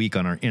cover of the week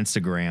on our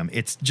Instagram.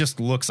 It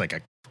just looks like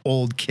an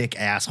old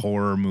kick-ass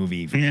horror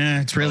movie. Yeah,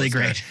 it's really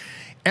great.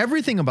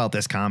 Everything about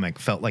this comic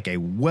felt like a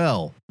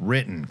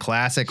well-written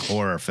classic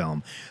horror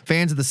film.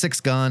 Fans of The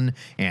Sixth Gun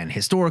and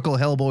historical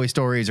Hellboy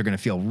stories are going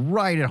to feel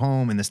right at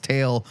home in this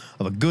tale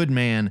of a good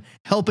man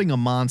helping a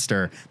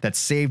monster that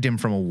saved him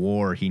from a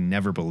war he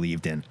never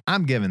believed in.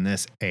 I'm giving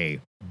this a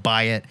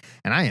buy it,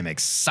 and I am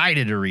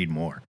excited to read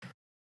more.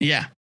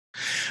 Yeah.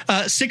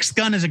 Sixth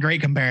Gun is a great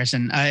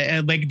comparison.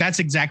 Like that's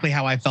exactly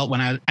how I felt when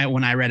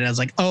I read it. I was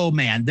like, oh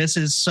man, this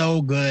is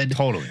so good.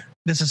 Totally.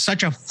 This is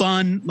such a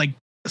fun, like,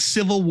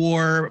 Civil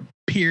War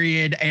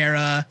period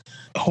era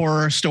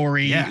horror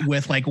story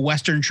with like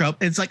Western trope.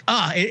 It's like,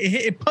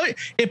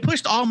 it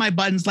pushed all my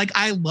buttons. Like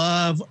I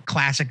love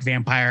classic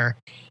vampire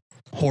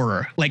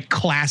horror, like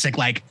classic,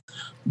 like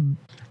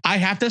I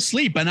have to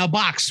sleep in a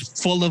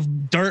box full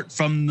of dirt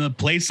from the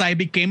place I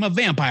became a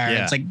vampire.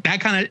 It's like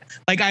that kind of,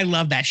 like, I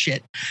love that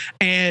shit.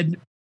 And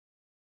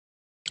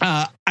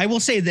I will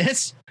say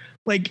this,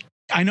 like,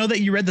 I know that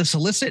you read the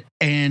solicit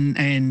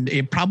and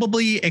it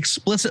probably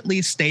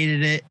explicitly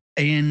stated it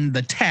in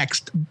the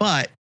text,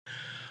 but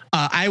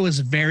I was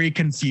very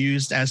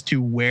confused as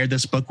to where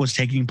this book was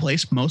taking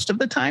place most of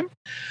the time,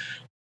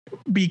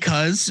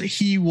 because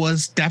he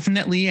was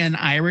definitely an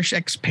Irish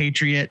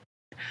expatriate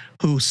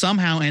who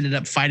somehow ended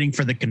up fighting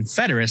for the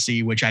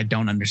Confederacy, which I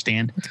don't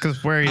understand. It's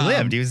because where he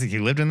lived, he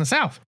lived in the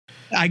South.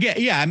 I get,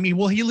 I mean,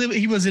 well, he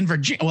was in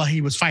Virginia. Well,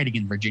 he was fighting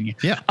in Virginia.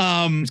 Yeah.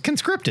 He was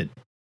conscripted.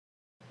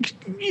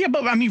 Yeah,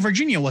 but I mean,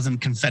 Virginia wasn't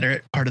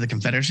Confederate part of the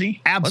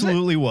Confederacy.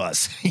 Absolutely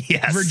was.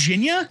 Yes.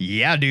 Virginia?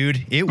 Yeah,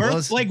 dude. It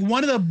was like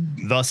one of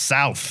the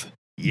South.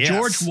 Yes.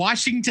 George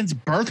Washington's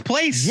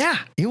birthplace. Yeah,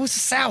 it was the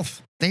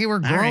South. They were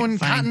growing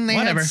cotton. They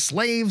had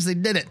slaves. They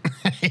did it.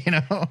 You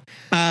know.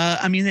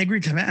 I mean, they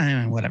agreed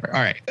to whatever.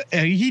 All right.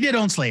 He did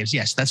own slaves.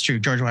 Yes, that's true.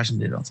 George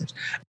Washington did own slaves.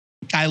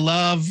 I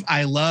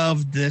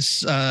love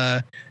this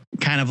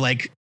kind of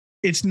like,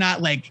 it's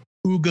not like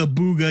ooga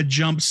booga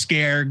jump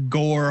scare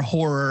gore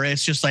horror.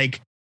 It's just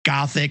like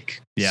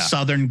gothic,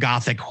 Southern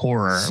Gothic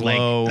horror.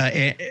 Slow,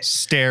 like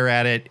stare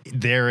at it.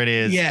 There it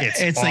is. Yeah,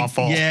 it's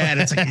awful. Like, and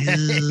it's like,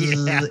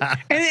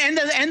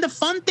 and the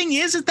fun thing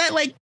is that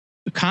like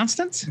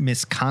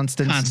Miss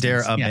Constance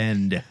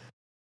Darabend.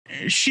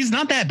 She's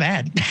not that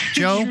bad.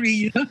 Joe.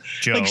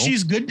 Joe. Like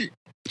she's good.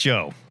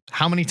 Joe.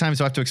 How many times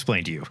do I have to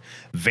explain to you?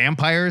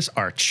 Vampires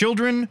are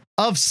children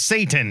of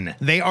Satan.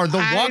 They are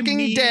the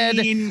walking dead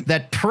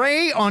that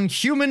prey on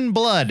human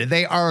blood.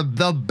 They are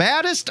the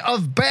baddest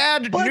of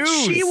bad but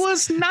news. She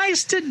was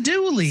nice to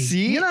Dooley.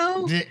 See? You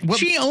know, Well,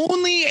 she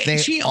only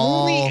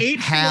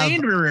ate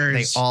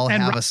flanderers. They all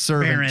and have a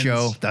servant, barons.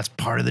 Joe. That's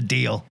part of the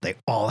deal. They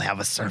all have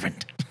a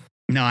servant.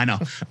 No, I know,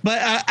 but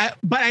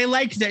I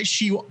liked that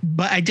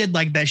but I did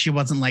like that she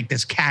wasn't like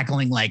this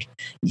cackling, like,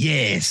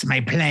 yes,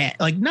 my plan.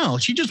 Like, no,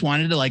 she just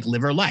wanted to like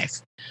live her life.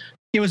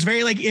 It was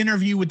very like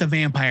Interview with the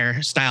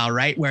Vampire style,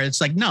 right? Where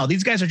it's like, no,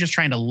 these guys are just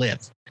trying to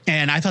live.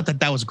 And I thought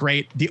that was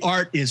great. The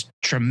art is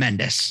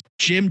tremendous.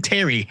 Jim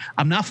Terry,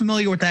 I'm not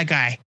familiar with that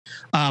guy.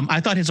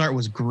 I thought his art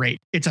was great.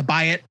 It's a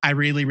buy it. I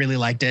really, really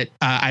liked it.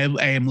 I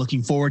am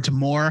looking forward to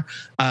more.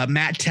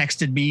 Matt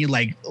texted me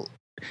like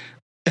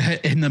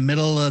in the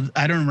middle of,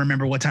 I don't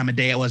remember what time of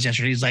day it was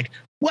yesterday. He's like,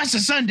 "What's the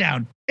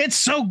sundown? It's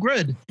so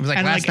good." It was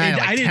like last night at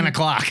like 10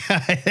 o'clock.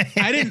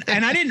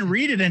 I didn't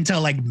read it until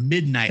like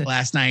midnight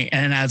last night.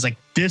 And I was like,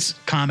 this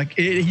comic,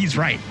 he's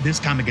right. This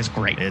comic is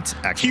great. It's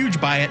actually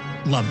huge. Buy it.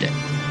 Loved it.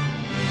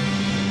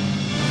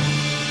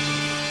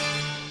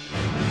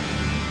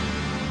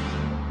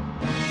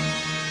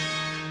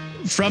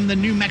 From the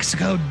New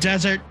Mexico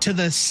desert to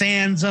the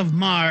sands of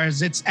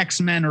Mars, it's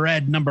X-Men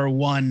Red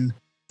 #1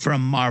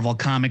 from Marvel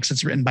Comics.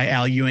 It's written by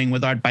Al Ewing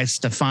with art by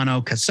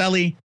Stefano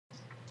Caselli.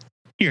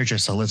 Here's your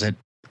solicit.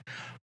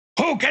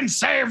 Who can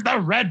save the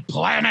Red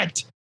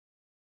Planet?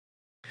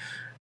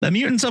 The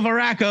mutants of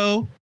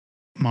Arakko,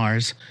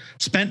 Mars,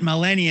 spent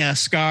millennia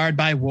scarred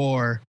by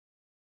war.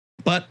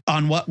 But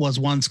on what was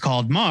once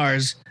called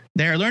Mars,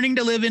 they're learning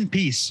to live in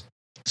peace.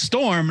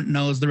 Storm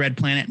knows the Red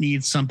Planet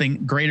needs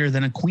something greater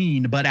than a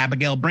queen, but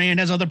Abigail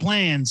Brand has other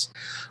plans,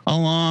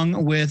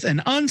 along with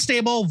an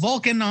unstable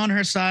Vulcan on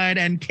her side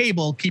and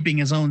Cable keeping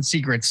his own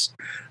secrets.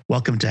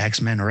 Welcome to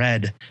X-Men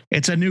Red.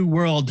 It's a new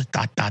world, ...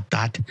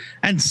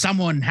 and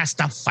someone has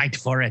to fight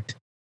for it.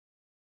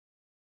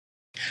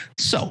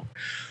 So,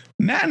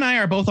 Matt and I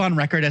are both on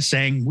record as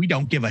saying we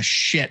don't give a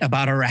shit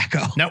about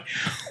Arakko. Nope.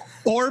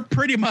 Or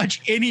pretty much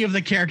any of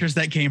the characters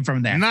that came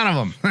from there. None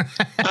of them.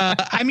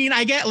 I mean,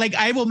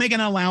 I will make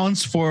an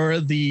allowance for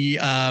the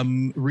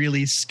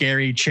really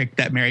scary chick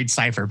that married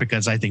Cypher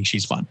because I think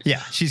she's fun.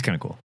 Yeah, she's kind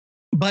of cool.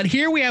 But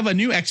here we have a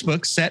new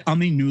X-book set on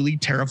the newly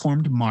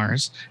terraformed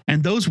Mars,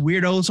 and those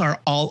weirdos are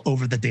all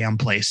over the damn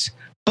place.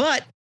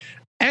 But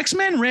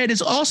X-Men Red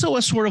is also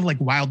a sort of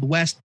like Wild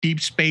West, Deep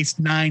Space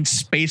Nine,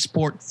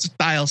 spaceport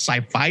style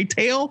sci-fi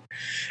tale,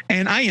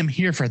 and I am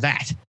here for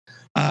that.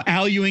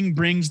 Al Ewing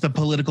brings the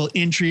political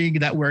intrigue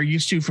that we're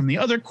used to from the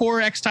other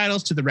core X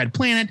titles to the Red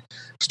Planet.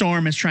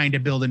 Storm is trying to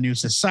build a new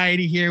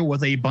society here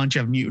with a bunch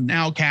of mutant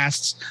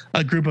outcasts,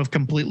 a group of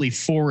completely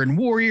foreign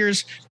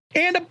warriors,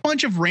 and a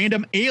bunch of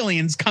random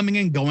aliens coming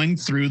and going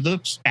through the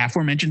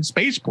aforementioned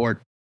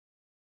spaceport.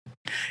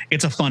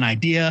 It's a fun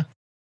idea.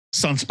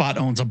 Sunspot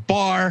owns a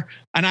bar,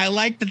 and I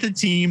like that the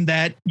team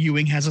that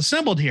Ewing has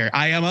assembled here.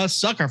 I am a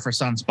sucker for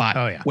Sunspot.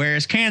 Oh, yeah.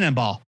 Where's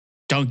Cannonball?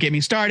 Don't get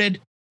me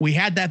started. We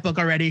had that book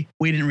already.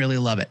 We didn't really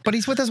love it. But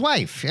he's with his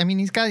wife. I mean,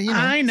 he's got,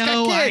 I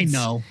kids.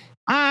 know.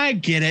 I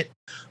get it.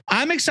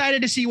 I'm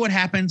excited to see what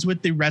happens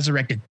with the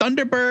resurrected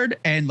Thunderbird.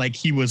 And like,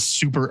 he was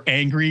super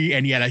angry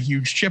and he had a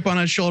huge chip on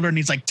his shoulder. And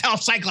he's like, tell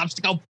Cyclops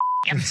to go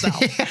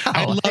himself. Yeah,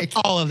 I love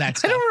all of that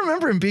stuff. I don't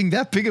remember him being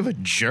that big of a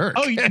jerk.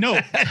 Oh, no.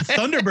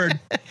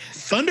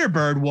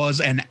 Thunderbird was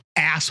an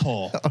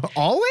asshole.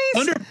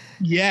 Always?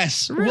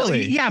 Yes.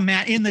 Really? Well, yeah,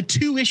 Matt, in the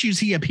 2 issues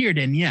he appeared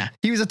in, yeah.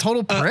 He was a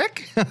total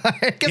prick?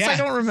 I guess I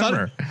don't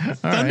remember.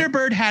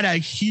 Thunderbird had a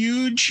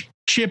huge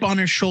chip on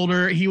his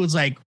shoulder. He was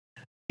like,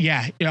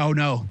 yeah, oh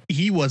no,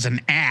 he was an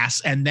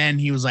ass. And then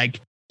he was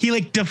like, he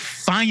like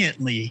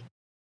defiantly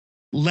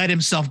let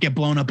himself get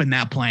blown up in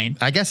that plane.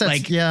 I guess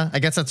that's like, I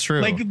guess that's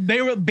true. Like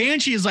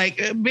Banshee is like,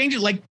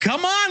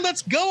 come on,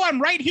 let's go.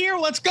 I'm right here.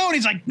 Let's go. And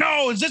he's like,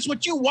 no, is this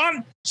what you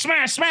want?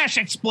 Smash, smash,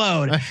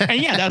 explode.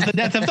 And yeah, that was the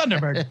death of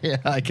Thunderbird. Yeah,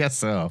 I guess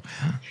so.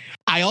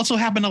 I also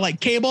happen to like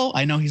Cable.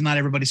 I know he's not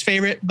everybody's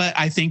favorite, but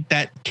I think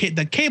that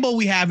the Cable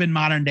we have in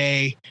modern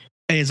day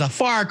is a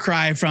far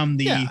cry from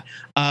the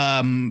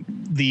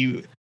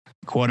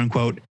quote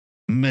unquote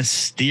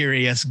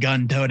mysterious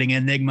gun-toting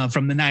enigma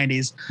from the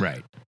 90s.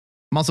 Right.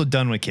 I'm also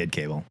done with Kid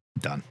Cable.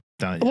 Done.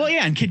 Well,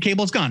 yeah, and Kid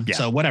Cable's gone. Yeah,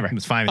 so whatever. It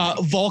was fine.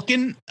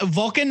 Vulcan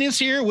is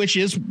here, which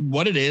is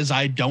what it is.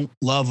 I don't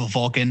love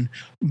Vulcan,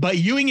 but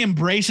Ewing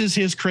embraces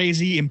his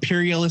crazy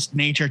imperialist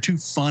nature to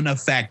fun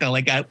effect.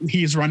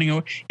 He's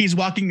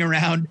walking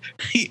around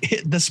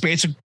the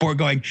spaceport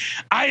going,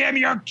 "I am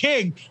your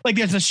king." Like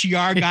there's a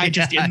Shi'ar guy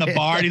just in the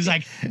bar, and he's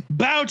like,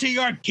 "Bow to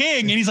your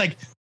king," and he's like,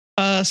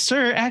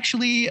 sir,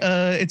 actually,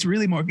 it's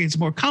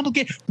more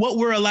complicated. What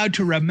we're allowed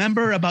to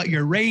remember about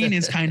your reign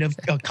is kind of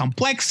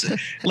complex.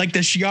 Like the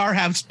Shi'ar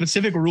have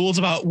specific rules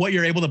about what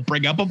you're able to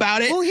bring up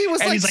about it. Well, he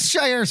was like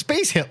Shi'ar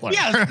Space Hitler.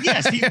 Yeah,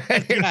 yes.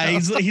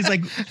 He's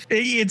like,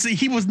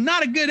 he was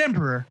not a good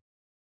emperor.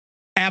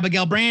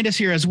 Abigail Brand is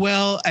here as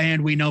well,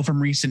 and we know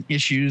from recent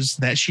issues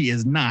that she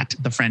is not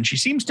the friend she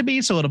seems to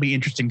be, so it'll be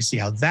interesting to see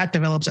how that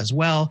develops as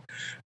well.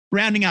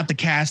 Rounding out the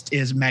cast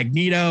is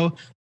Magneto,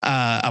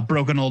 a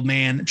broken old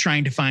man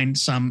trying to find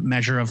some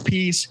measure of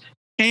peace,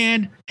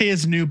 and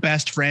his new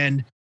best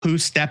friend who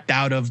stepped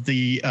out of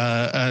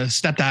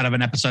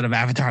an episode of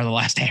Avatar: The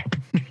Last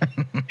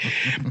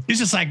Airbender. He's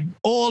just like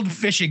old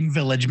fishing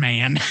village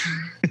man.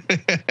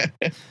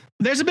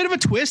 There's a bit of a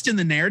twist in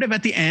the narrative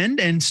at the end,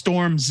 and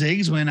Storm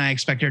zigs when I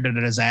expect her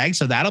to zag,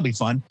 so that'll be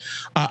fun.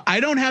 I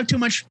don't have too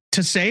much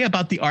to say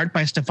about the art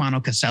by Stefano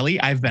Caselli.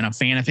 I've been a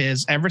fan of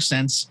his ever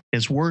since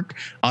his work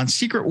on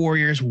Secret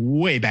Warriors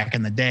way back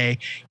in the day.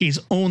 He's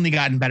only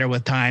gotten better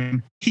with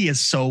time. He is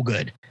so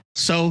good.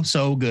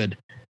 So good.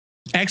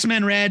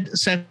 X-Men Red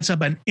sets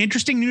up an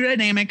interesting new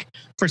dynamic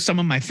for some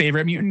of my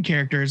favorite mutant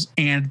characters,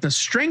 and the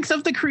strength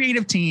of the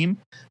creative team,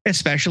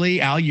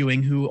 especially Al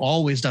Ewing, who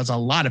always does a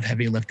lot of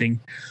heavy lifting,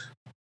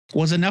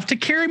 was enough to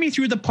carry me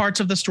through the parts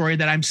of the story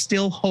that I'm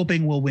still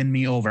hoping will win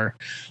me over.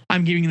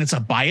 I'm giving this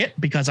a buy it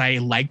because I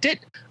liked it.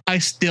 I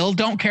still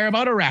don't care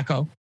about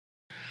Arakko,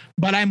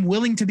 but I'm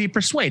willing to be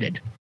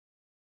persuaded.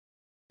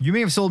 You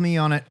may have sold me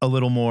on it a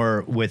little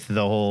more with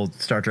the whole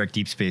Star Trek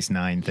Deep Space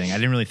Nine thing. I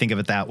didn't really think of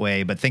it that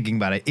way, but thinking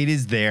about it, it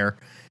is there.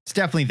 It's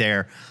definitely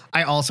there.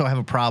 I also have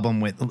a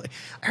problem with,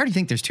 I already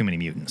think there's too many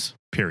mutants,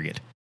 period.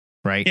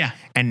 Right. Yeah.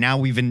 And now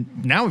we've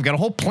got a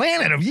whole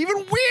planet of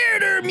even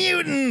weirder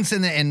mutants.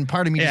 And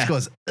part of me just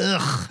goes,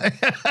 ugh.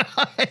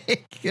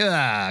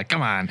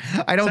 Come on.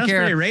 I don't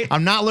care.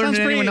 I'm not learning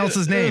anyone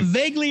else's name.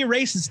 Vaguely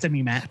racist to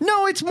me, Matt.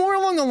 No, it's more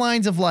along the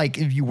lines of like,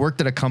 if you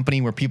worked at a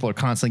company where people are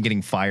constantly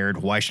getting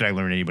fired, why should I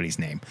learn anybody's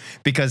name?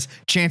 Because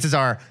chances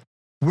are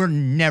we're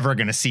never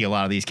going to see a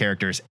lot of these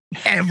characters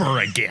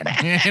ever again.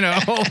 You know,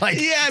 like,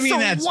 yeah, I mean, so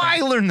that's why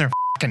learn their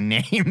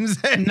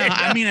names? No,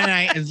 I mean, and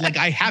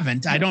I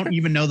haven't. I don't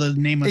even know the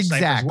name of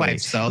Cypher's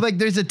wife. So, like,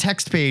 there's a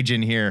text page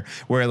in here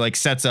where it like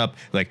sets up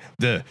like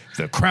the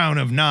crown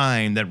of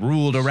 9 that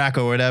ruled Arakko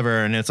or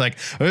whatever, and it's like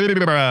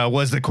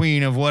was the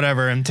queen of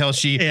whatever until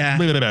she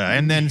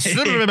and then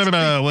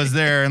was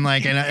there, and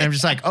like, and I'm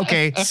just like,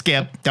 okay,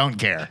 skip, don't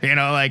care, you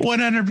know, like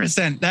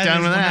 100%. That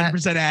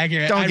is 100%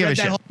 accurate. Don't give a read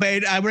that shit. whole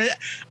page.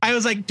 I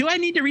was like, do I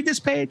need to read this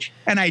page?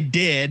 And I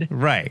did.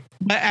 Right.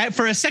 But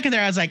for a second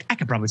there, I was like, I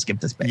could probably skip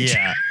this page.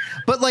 Yeah.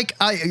 But like,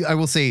 I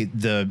will say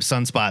the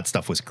Sunspot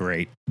stuff was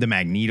great. The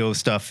Magneto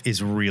stuff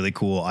is really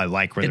cool. I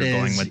like where they're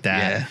going with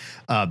that.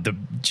 Yeah. The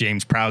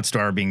James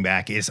Proudstar being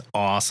back is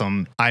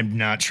awesome. I'm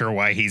not sure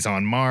why he's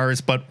on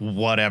Mars, but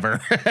whatever.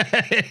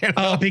 You know?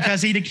 Oh,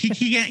 because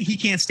he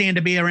can't stand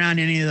to be around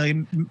any of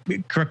the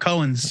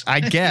Krakoans. I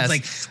guess.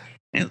 Like,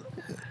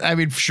 I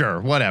mean, sure,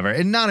 whatever.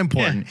 And not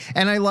important. Yeah.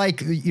 And I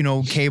like, you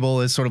know,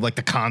 Cable is sort of like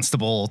the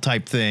constable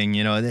type thing,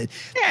 you know.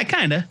 Yeah,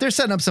 kind of. They're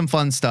setting up some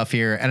fun stuff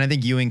here, and I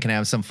think Ewing can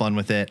have some fun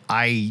with it.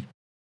 I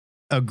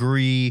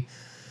agree.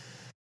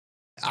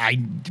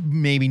 I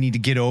maybe need to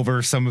get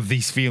over some of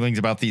these feelings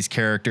about these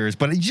characters,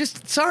 but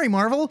sorry,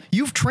 Marvel,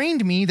 you've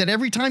trained me that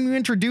every time you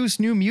introduce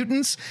new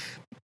mutants,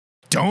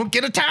 don't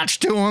get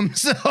attached to them.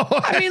 So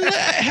I mean,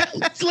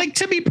 like,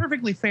 to be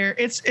perfectly fair,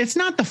 it's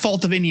not the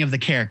fault of any of the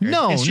characters.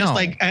 No, it's just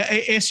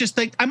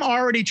like I'm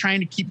already trying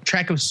to keep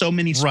track of so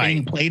many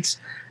spinning plates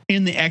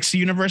in the X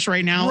universe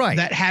right now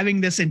that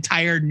having this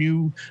entire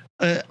new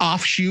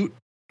offshoot.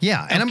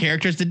 Yeah, and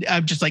characters that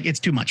I'm just like, it's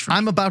too much for me.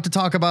 I'm about to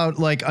talk about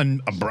like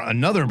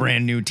another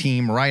brand new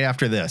team right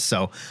after this,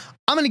 so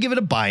I'm going to give it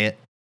a buy it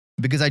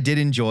because I did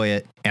enjoy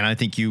it, and I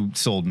think you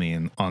sold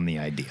me on the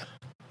idea.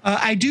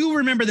 I do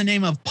remember the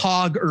name of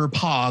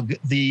Pog,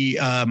 the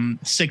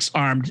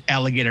 6-armed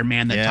alligator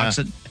man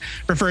that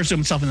refers to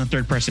himself in the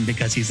third person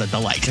because he's a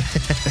delight.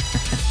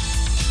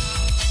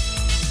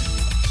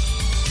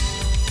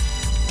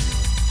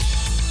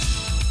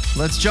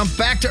 Let's jump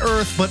back to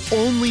Earth, but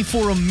only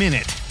for a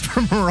minute,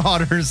 for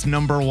Marauders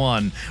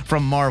 #1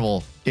 from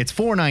Marvel. It's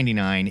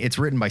 $4.99. It's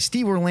written by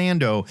Steve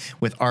Orlando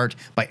with art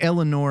by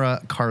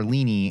Eleonora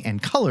Carlini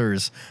and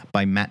colors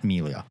by Matt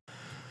Melia.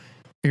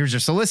 Here's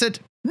your solicit.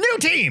 New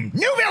team,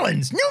 new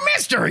villains, new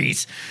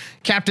mysteries.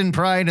 Captain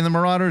Pride and the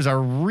Marauders are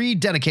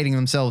rededicating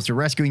themselves to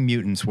rescuing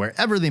mutants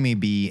wherever they may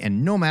be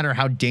and no matter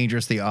how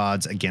dangerous the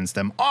odds against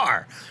them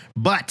are.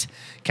 But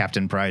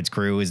Captain Pride's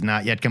crew is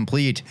not yet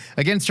complete.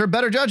 Against her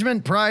better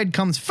judgment, Pride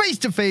comes face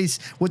to face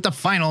with the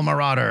final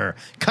Marauder.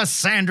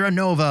 Cassandra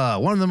Nova,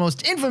 one of the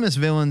most infamous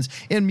villains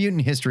in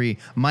mutant history,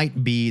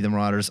 might be the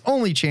Marauders'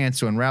 only chance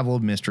to unravel a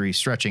mystery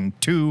stretching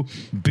 2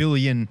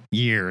 billion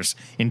years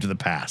into the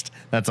past.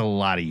 That's a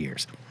lot of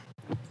years.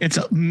 It's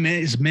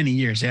many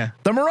years, yeah.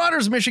 The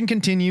Marauders' mission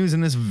continues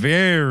in this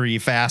very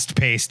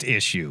fast-paced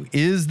issue.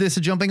 Is this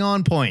a jumping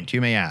on point, you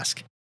may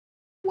ask?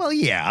 Well,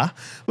 yeah,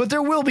 but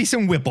there will be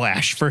some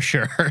whiplash for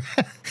sure.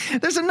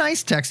 There's a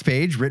nice text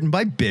page written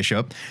by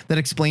Bishop that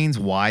explains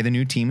why the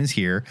new team is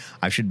here.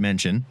 I should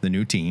mention the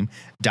new team,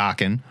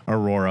 Daken,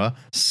 Aurora,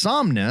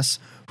 Somnus,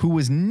 who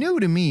was new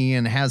to me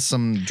and has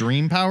some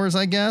dream powers,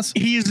 I guess.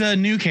 He's a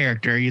new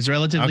character. He's a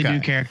relatively new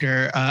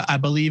character. I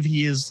believe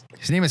he is.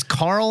 His name is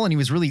Carl, and he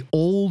was really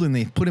old, and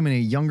they put him in a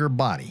younger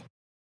body.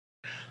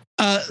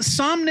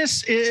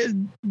 Somnus,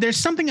 there's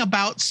something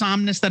about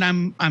Somnus that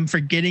I'm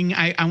forgetting.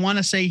 I want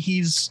to say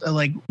he's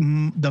like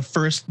the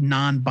first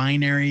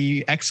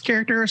non-binary X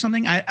character or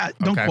something. I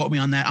don't quote me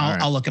on that.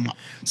 I'll look him up.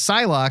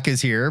 Psylocke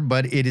is here,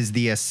 but it is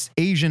the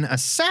Asian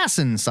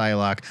assassin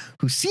Psylocke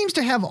who seems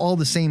to have all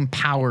the same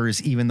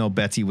powers, even though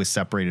Betsy was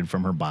separated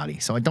from her body.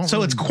 So I don't.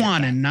 So it's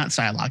Quanon, not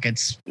Psylocke.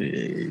 It's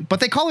but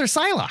they call her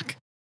Psylocke.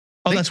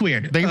 Oh, that's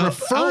weird. They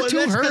refer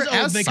to her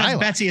as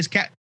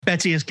Psylocke.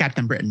 Betsy is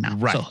Captain Britain now.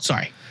 Right. So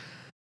sorry.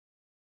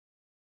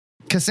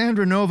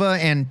 Cassandra Nova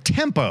and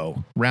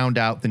Tempo round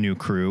out the new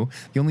crew.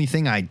 The only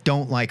thing I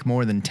don't like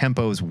more than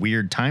Tempo's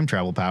weird time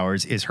travel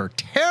powers is her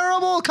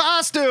terrible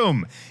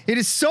costume. It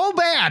is so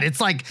bad.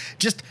 It's like,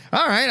 just,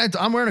 all right,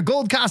 I'm wearing a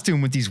gold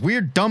costume with these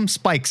weird, dumb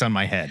spikes on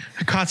my head.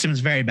 Her costume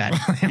is very bad.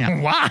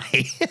 Yeah.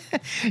 Why?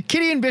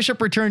 Kitty and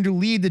Bishop return to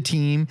lead the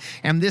team,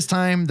 and this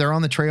time they're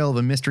on the trail of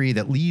a mystery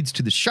that leads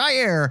to the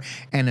Shire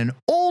and an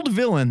old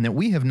villain that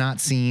we have not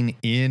seen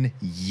in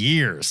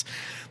years.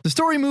 The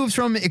story moves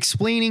from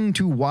explaining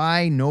to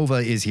why Nova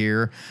is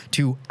here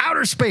to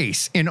outer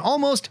space in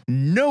almost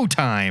no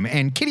time,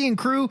 and Kitty and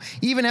crew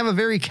even have a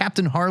very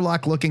Captain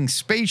Harlock-looking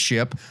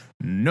spaceship.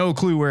 No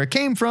clue where it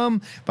came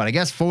from, but I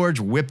guess Forge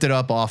whipped it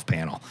up off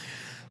panel.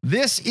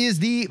 This is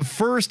the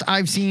first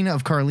I've seen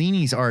of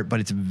Carlini's art, but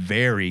it's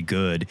very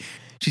good.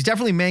 She's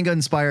definitely manga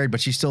inspired, but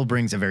she still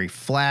brings a very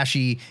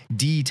flashy,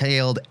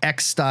 detailed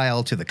X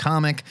style to the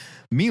comic.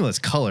 Mila's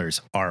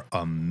colors are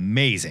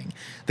amazing.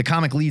 The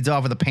comic leads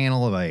off with a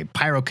panel of a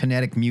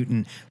pyrokinetic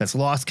mutant that's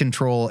lost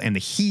control, and the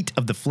heat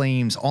of the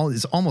flames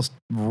is almost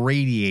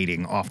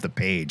radiating off the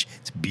page.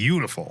 It's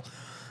beautiful.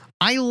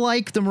 I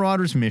like the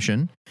Marauders'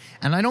 mission,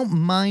 and I don't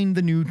mind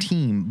the new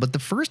team, but the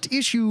first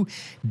issue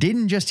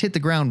didn't just hit the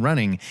ground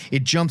running.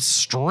 It jumped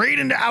straight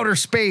into outer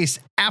space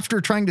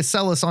after trying to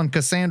sell us on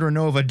Cassandra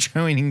Nova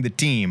joining the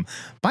team.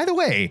 By the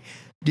way,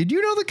 did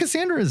you know that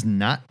Cassandra is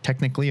not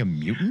technically a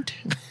mutant?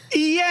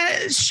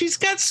 Yeah, she's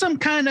got some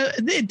kind of.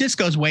 This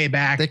goes way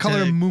back. They call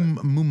her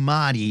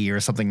Mumadi or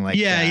something like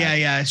that.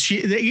 Yeah.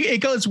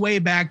 It goes way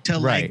back to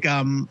like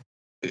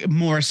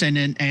Morrison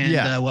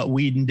and what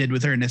Whedon did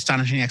with her in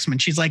Astonishing X-Men.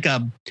 She's like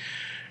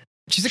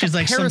she's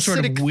like some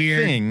sort of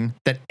weird thing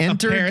that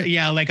entered.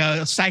 Like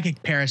a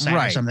psychic parasite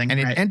or something. And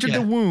it entered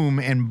the womb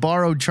and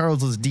borrowed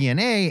Charles's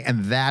DNA,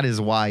 and that is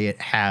why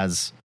it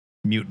has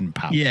mutant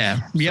powers.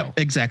 Yeah. Yep.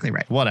 Exactly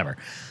right. Whatever.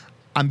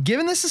 I'm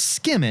giving this a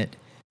skim it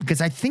because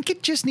I think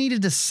it just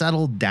needed to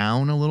settle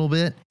down a little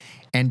bit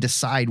and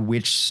decide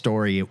which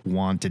story it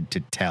wanted to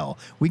tell.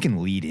 We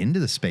can lead into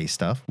the space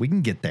stuff. We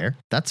can get there.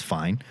 That's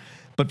fine.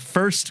 But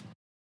first,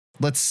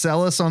 let's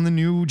sell us on the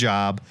new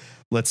job.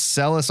 Let's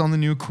sell us on the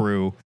new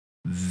crew.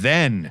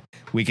 Then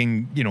we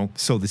can,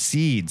 sow the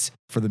seeds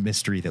for the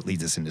mystery that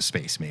leads us into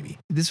space, maybe.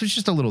 This was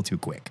just a little too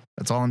quick.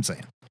 That's all I'm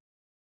saying.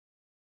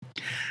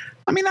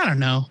 I mean, I don't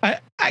know.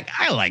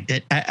 I liked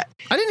it. I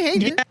didn't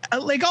hate it.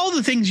 Like all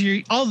the things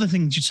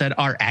you said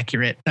are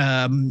accurate.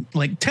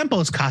 Like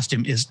Tempo's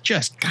costume is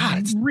just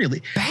it's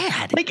really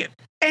bad. Like,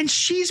 and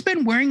she's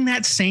been wearing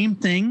that same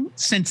thing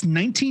since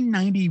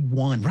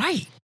 1991.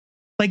 Right.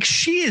 Like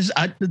she is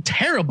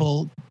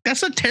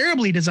that's a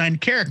terribly designed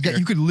character. Yeah,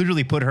 you could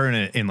literally put her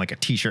in like a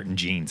t-shirt and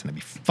jeans and I'd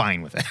be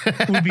fine with it.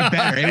 It would be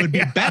better. It would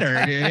be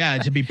better. Yeah,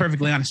 to be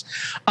perfectly honest.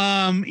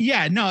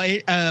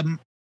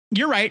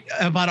 You're right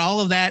about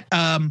all of that.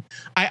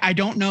 I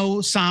don't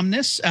know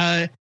Somnus.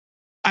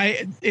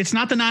 It's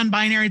not the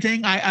non-binary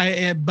thing.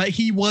 But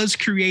he was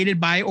created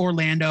by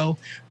Orlando,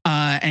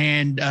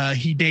 and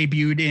he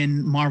debuted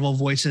in Marvel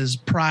Voices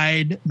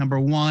Pride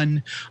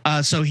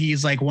 #1. So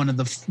he's like one of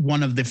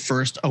the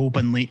first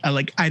openly.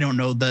 I don't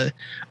know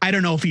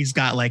if he's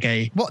got like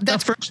a. Well,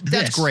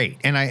 that's great,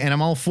 and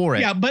I'm all for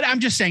it. Yeah, but I'm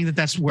just saying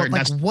that's where.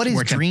 What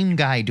is Dream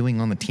Guy doing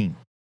on the team?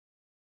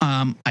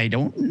 I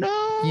don't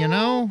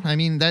know. I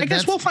mean, I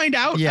guess we'll find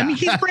out. Yeah. I mean,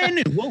 he's brand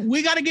new. Well,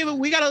 we got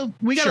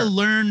to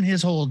learn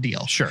his whole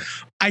deal. Sure.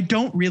 I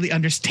don't really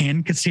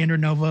understand Cassandra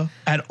Nova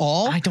at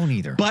all. I don't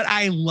either. But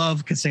I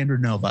love Cassandra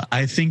Nova.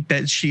 I think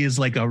that she is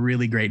like a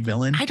really great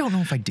villain. I don't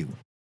know if I do.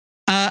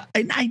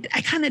 And I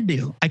kind of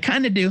do.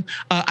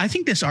 I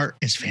think this art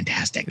is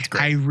fantastic. It's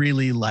great. I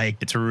really like.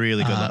 It's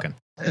really good looking.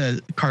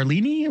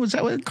 Carlini, was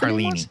that what?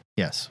 Carlini.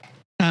 Yes.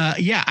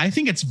 I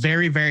think it's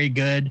very, very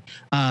good.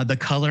 The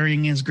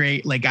coloring is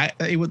great. Like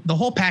the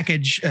whole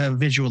package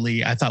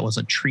visually, I thought was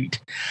a treat.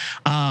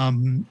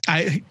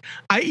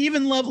 I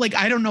even love, like,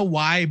 I don't know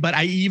why, but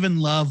I even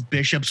love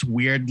Bishop's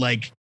weird,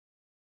 like,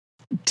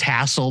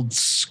 tasseled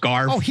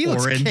scarf. Oh, he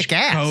looks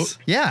kick-ass. Coat.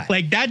 Yeah.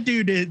 Like that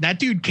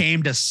dude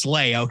came to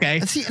slay.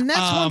 Okay. See, and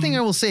that's one thing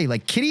I will say,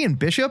 like Kitty and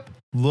Bishop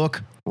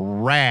look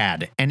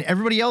rad and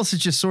everybody else is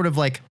just sort of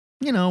like,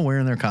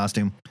 wearing their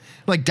costume.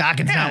 Like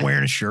Dawkins not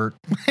wearing a shirt.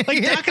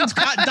 Like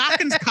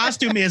Dawkins'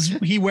 costume is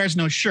he wears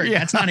no shirt. Yeah.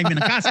 That's not even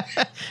a costume.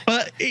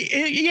 But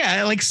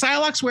like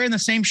Psylocke's wearing the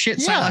same shit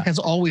Psylocke has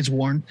always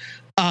worn.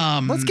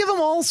 Let's give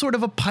them all sort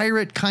of a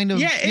pirate kind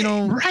of,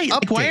 right.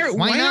 update. Like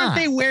why not? aren't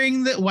they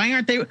wearing why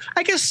aren't they?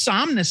 I guess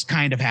Somnus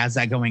kind of has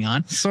that going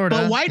on. Sort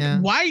But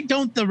of. why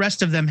don't the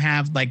rest of them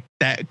have like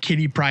that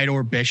Kitty Pryde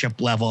or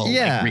Bishop level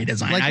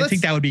redesign? I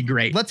think that would be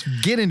great. Let's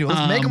get into it.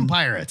 Let's make them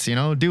pirates,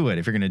 do it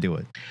if you're going to do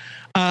it.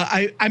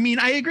 I mean,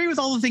 I agree with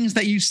all the things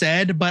that you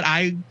said, but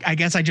I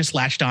guess I just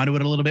latched onto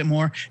it a little bit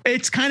more.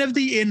 It's kind of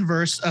the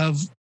inverse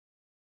of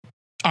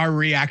our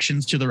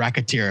reactions to the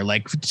Racketeer.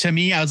 Like, to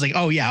me, I was like,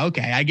 oh yeah,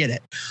 okay, I get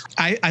it.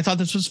 I thought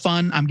this was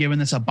fun. I'm giving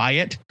this a buy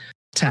it.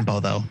 Tempo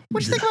though.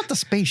 What do you think about the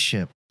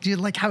spaceship? Do you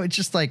like how it's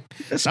just like,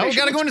 spaceship we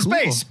gotta go into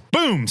looks cool. space.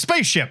 Boom,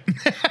 spaceship.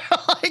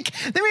 Like,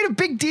 they made a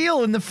big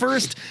deal in the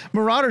first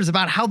Marauders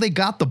about how they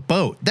got the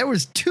boat. There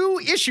was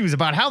 2 issues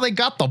about how they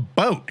got the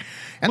boat.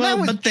 And that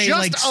was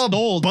just a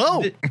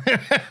boat.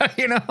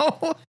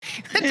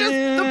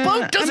 The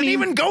boat doesn't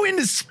even go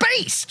into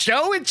space,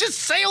 Joe. It just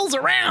sails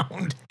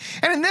around.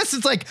 And in this,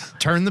 it's like,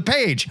 turn the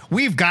page.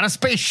 We've got a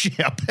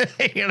spaceship,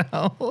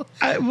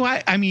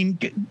 I mean,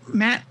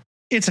 Matt,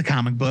 it's a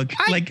comic book.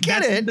 I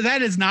get it.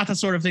 That is not the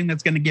sort of thing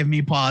that's going to give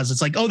me pause.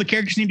 It's like, oh, the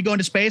characters need to go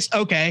into space.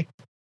 Okay.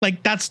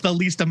 Like, that's the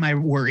least of my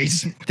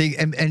worries.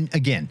 And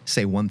again,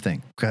 say one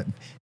thing.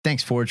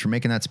 Thanks, Forge, for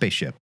making that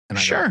spaceship. And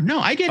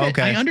I get it.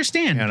 I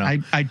understand.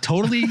 I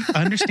totally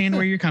understand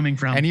where you're coming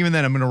from. And even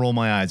then, I'm going to roll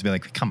my eyes and be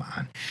like, come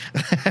on.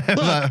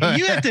 Look,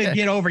 you have to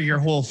get over your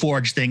whole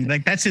Forge thing.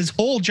 Like, that's his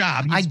whole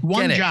job. He's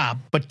one job.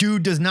 But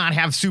dude does not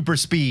have super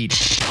speed.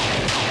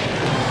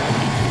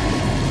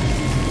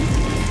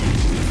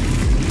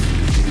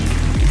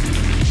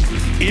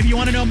 If you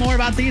want to know more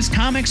about these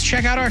comics,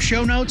 check out our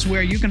show notes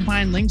where you can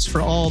find links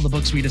for all the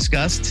books we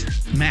discussed.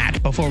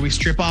 Matt, before we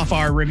strip off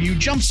our review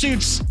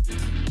jumpsuits,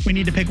 we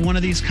need to pick one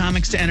of these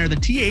comics to enter the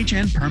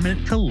THN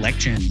Permanent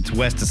Collection. It's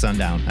West of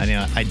Sundown. I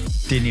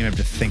didn't even have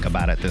to think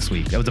about it this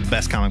week. That was the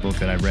best comic book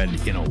that I've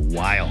read in a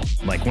while.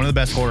 Like, one of the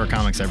best horror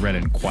comics I've read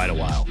in quite a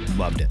while.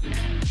 Loved it.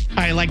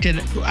 I liked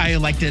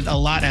it a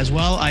lot as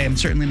well. I am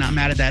certainly not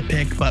mad at that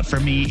pick, but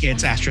for me,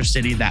 it's Astro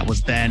City. That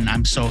was then.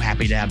 I'm so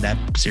happy to have that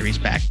series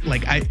back.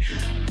 Like, I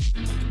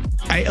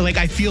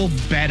feel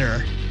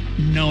better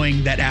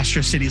knowing that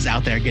Astro City's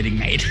out there getting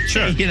made.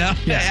 Sure. I don't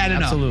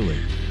know. Absolutely.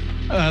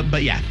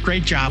 But yeah,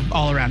 great job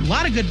all around. A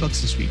lot of good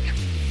books this week.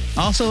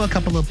 Also a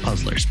couple of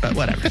puzzlers, but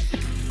whatever.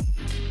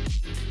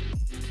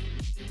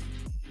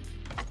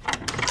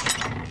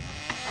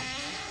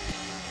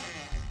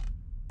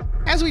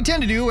 As we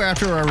tend to do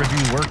after our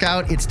review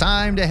workout, it's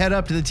time to head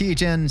up to the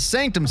THN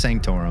Sanctum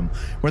Sanctorum,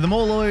 where the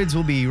Moloids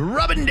will be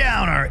rubbing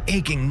down our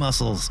aching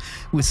muscles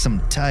with some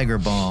Tiger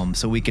Balm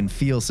so we can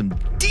feel some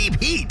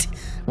deep heat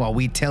while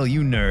we tell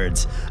you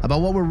nerds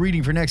about what we're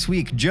reading for next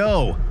week.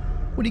 Joe,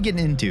 what are you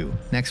getting into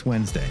next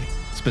Wednesday,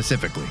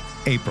 specifically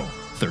April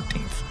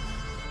 13th?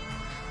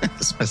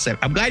 Specific.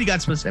 I'm glad you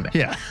got specific.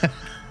 Yeah.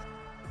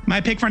 My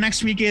pick for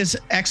next week is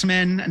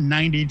X-Men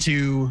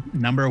 92,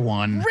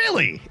 #1.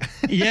 Really?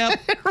 Yep.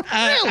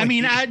 Really? I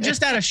mean,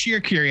 just out of sheer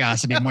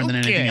curiosity more than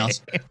anything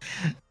else.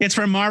 It's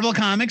from Marvel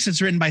Comics.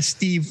 It's written by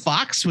Steve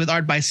Fox with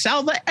art by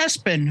Salva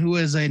Espin, who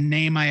is a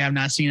name I have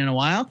not seen in a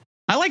while.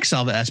 I like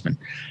Salva Espin.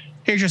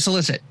 Here's your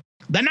solicit.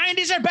 The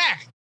 90s are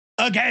back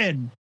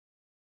again.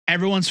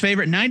 Everyone's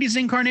favorite 90s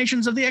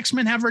incarnations of the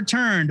X-Men have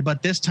returned,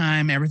 but this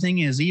time everything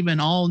is even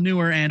all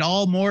newer and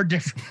all more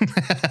different.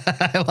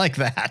 I like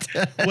that.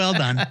 Well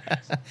done.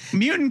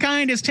 Mutant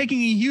kind is taking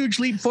a huge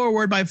leap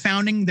forward by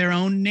founding their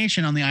own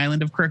nation on the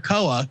island of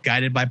Krakoa,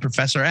 guided by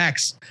Professor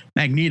X,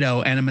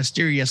 Magneto, and a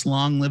mysterious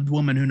long-lived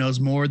woman who knows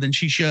more than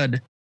she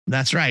should.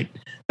 That's right.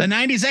 The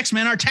 90s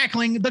X-Men are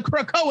tackling the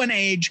Krakoan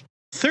age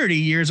 30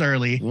 years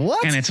early.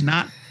 What? And it's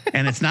not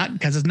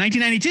because it's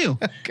 1992.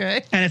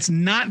 Okay. And it's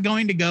not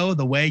going to go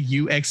the way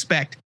you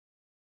expect.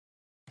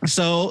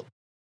 So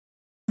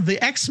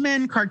the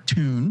X-Men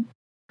cartoon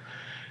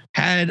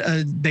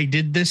they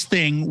did this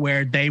thing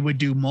where they would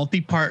do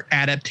multi-part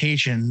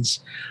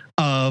adaptations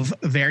of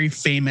very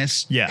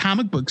famous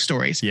comic book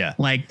stories,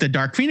 like the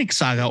Dark Phoenix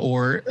saga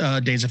or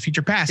Days of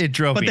Future Past. It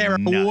drove me they were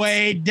nuts.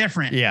 way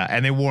different. Yeah,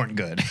 and they weren't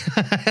good.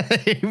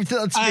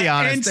 Let's be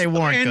honest, they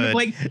weren't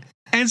good.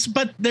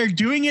 But they're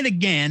doing it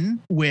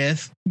again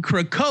with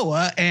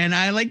Krakoa, and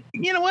I like,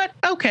 you know what?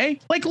 Okay.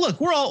 Like,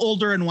 look, we're all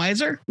older and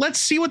wiser. Let's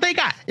see what they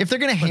got. If they're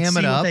going to ham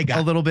it up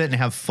a little bit and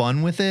have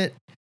fun with it,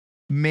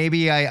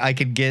 maybe I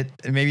can get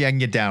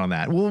down on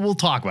that. We'll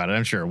talk about it.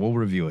 I'm sure we'll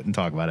review it and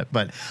talk about it,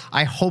 but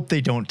I hope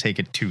they don't take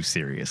it too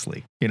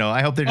seriously.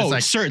 I hope they're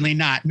just certainly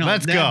not. No,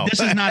 let's go.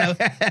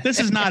 This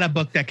is not a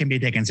book that can be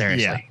taken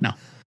seriously. Yeah. No.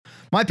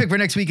 My pick for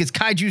next week is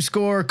Kaiju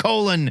Score: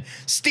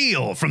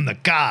 Steel from the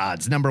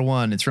Gods,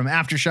 #1. It's from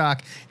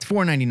Aftershock. It's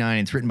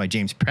 $4.99. It's written by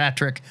James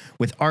Patrick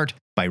with art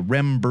by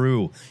Rem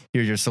Brew.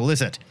 Here's your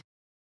solicit.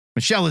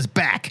 Michelle is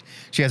back.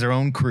 She has her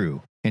own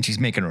crew, and she's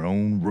making her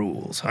own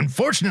rules.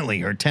 Unfortunately,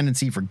 her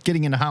tendency for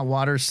getting into hot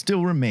water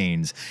still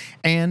remains,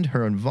 and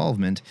her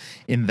involvement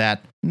in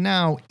that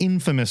now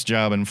infamous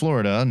job in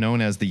Florida known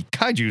as the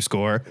Kaiju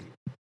Score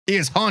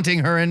is haunting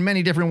her in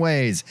many different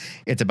ways.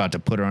 It's about to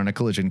put her on a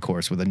collision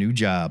course with a new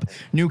job,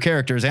 new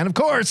characters, and of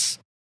course,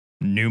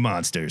 New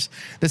Monsters,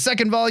 the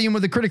second volume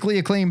of the critically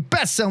acclaimed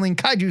best-selling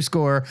kaiju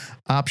score,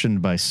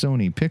 optioned by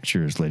Sony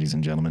Pictures, ladies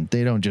and gentlemen.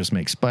 They don't just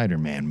make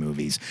Spider-Man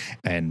movies,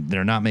 and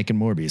they're not making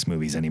Morbius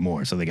movies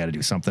anymore, so they got to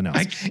do something else.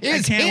 I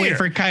can't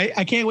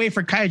wait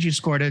for Kaiju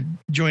Score to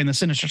join the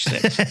Sinister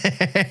Six.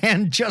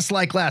 And just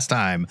like last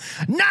time,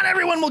 not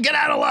everyone will get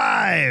out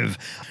alive.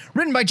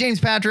 Written by James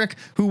Patrick,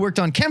 who worked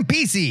on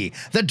Kempisi,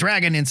 The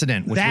Dragon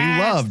Incident, which we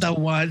loved.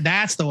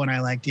 That's the one I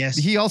liked, yes.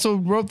 He also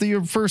wrote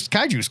the first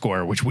kaiju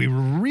score, which we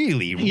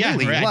really liked.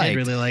 I did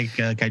really like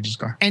Kaiju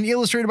Score. And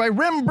illustrated by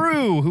Rem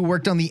Brew, who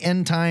worked on The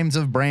End Times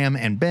of Bram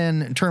and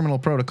Ben, Terminal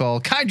Protocol.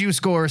 Kaiju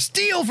Score,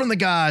 Steal from the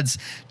Gods,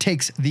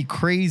 takes the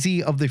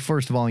crazy of the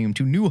first volume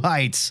to new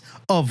heights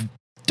of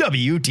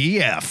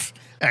WTF!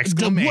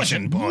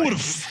 Exclamation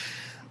point.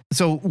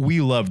 So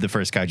we loved the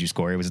first Kaiju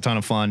Score. It was a ton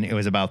of fun. It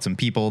was about some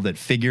people that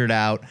figured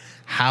out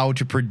how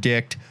to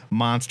predict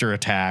monster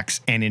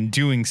attacks. And in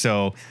doing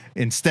so,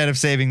 instead of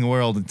saving the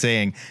world and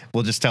saying,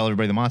 we'll just tell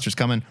everybody the monster's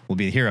coming, we'll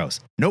be the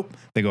heroes. Nope.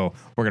 They go,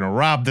 we're going to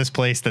rob this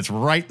place that's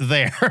right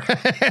there.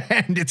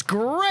 And it's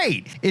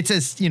great. It's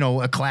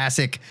a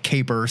classic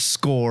caper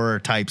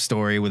score type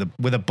story with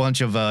a bunch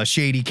of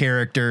shady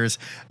characters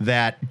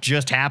that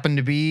just happen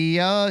to be,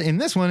 in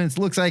this one, it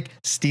looks like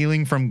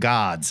stealing from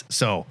gods.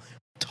 So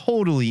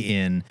totally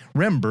in.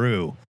 Rem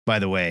Brew, by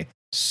the way,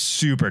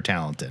 super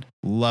talented.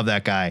 Love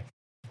that guy.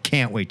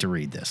 Can't wait to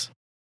read this.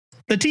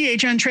 The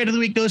THN Trade of the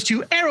Week goes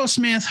to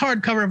Aerosmith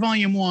hardcover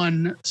volume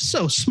 1.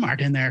 So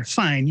smart in their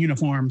fine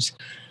uniforms.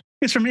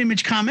 It's from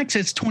Image Comics.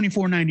 It's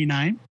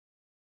 $24.99.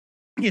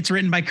 It's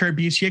written by Kurt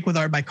Busiek with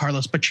art by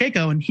Carlos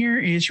Pacheco. And here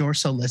is your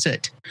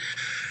solicit.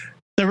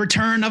 The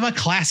return of a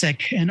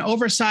classic, an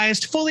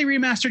oversized, fully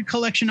remastered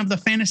collection of the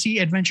fantasy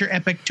adventure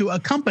epic to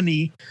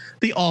accompany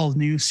the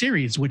all-new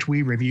series, which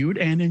we reviewed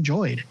and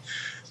enjoyed.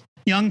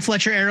 Young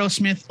Fletcher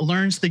Aerosmith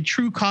learns the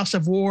true cost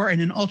of war in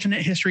an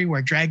alternate history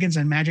where dragons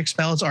and magic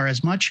spells are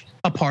as much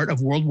a part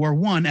of World War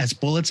I as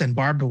bullets and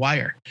barbed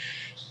wire.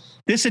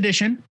 This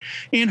edition,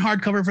 in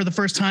hardcover for the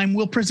first time,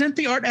 will present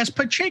the art as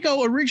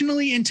Pacheco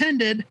originally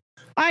intended.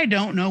 I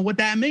don't know what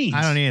that means.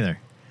 I don't either.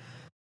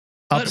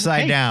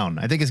 Upside down.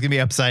 I think it's going to be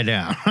upside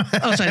down.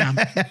 Upside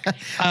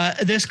down.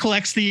 This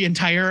collects the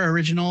entire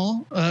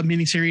original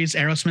miniseries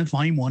Aerosmith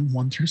Volume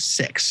 1 through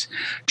 6.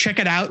 Check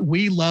it out.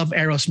 We love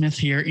Aerosmith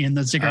here in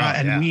the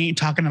Ziggurat, and we ain't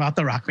talking about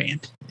the rock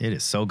band. It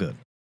is so good.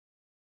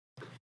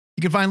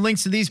 You can find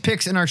links to these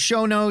picks in our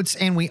show notes,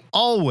 and we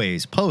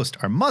always post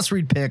our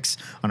must-read picks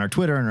on our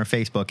Twitter and our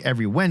Facebook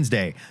every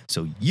Wednesday,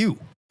 so you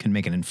can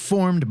make an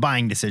informed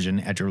buying decision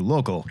at your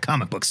local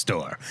comic book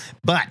store.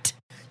 But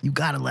you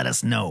got to let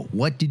us know.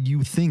 What did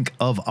you think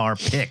of our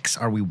picks?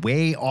 Are we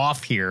way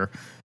off here?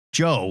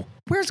 Joe,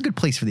 where's a good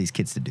place for these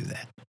kids to do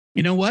that?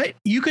 You know what?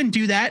 You can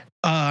do that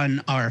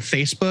on our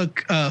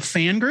Facebook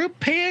fan group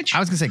page. I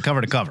was going to say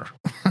cover to cover.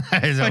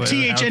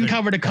 THN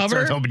cover to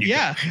cover.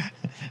 Yeah.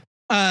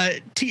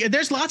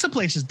 There's lots of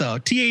places, though.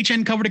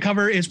 THN cover to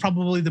cover is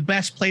probably the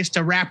best place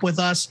to rap with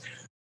us.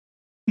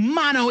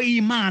 Mano y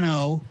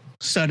mano,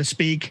 so to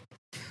speak.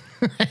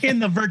 In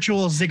the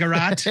virtual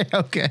ziggurat.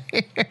 Okay.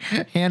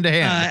 Hand to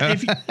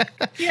hand.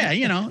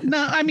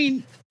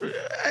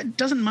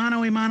 Doesn't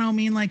mano y mano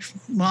mean like,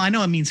 well, I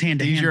know it means hand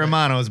to hand. Use your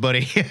manos,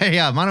 buddy.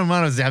 Yeah, mano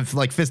manos have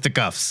like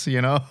fisticuffs, you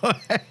know?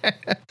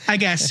 I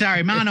guess.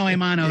 Sorry, mano y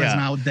mano is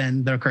not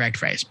then the correct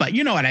phrase, but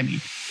you know what I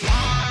mean.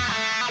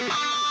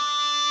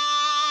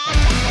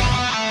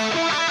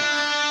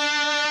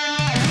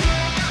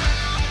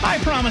 I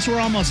promise we're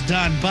almost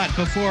done, but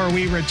before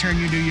we return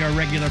you to your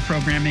regular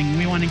programming,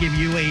 we want to give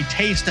you a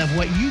taste of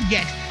what you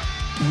get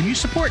when you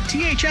support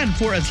THN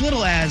for as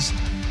little as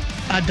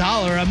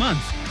 $1 a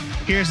month.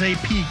 Here's a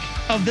peek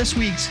of this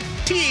week's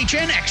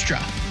THN Extra.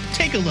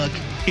 Take a look.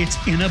 It's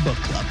in a book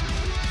club.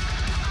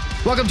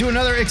 Welcome to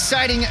another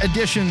exciting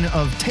edition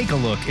of Take a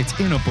Look. It's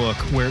in a book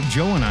where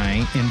Joe and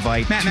I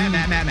invite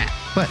Matt.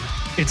 What?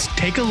 It's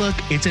Take a Look,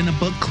 It's in a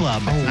Book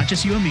Club. It's not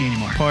just you and me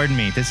anymore. Pardon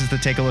me. This is the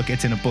Take a Look,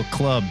 It's in a Book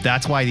Club.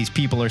 That's why these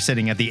people are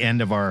sitting at the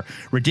end of our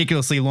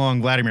ridiculously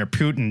long Vladimir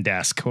Putin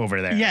desk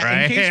over there. Yeah,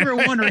 right? In case you were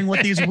wondering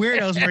what these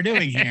weirdos were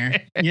doing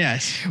here.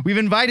 Yes. We've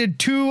invited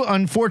two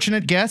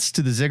unfortunate guests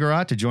to the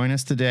Ziggurat to join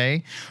us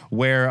today,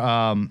 where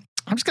I'm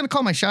just going to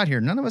call my shot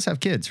here. None of us have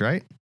kids,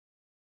 right?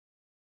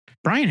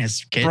 Brian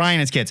has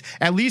kids.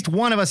 At least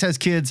one of us has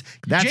kids.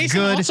 That's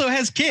Jason good. also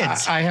has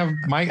kids. I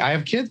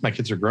have kids. My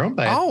kids are grown.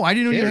 I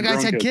didn't know you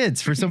guys had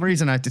kids. For some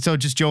reason, so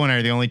just Joe and I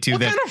are the only two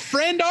what kind of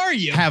friend are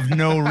you? Have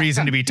no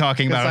reason to be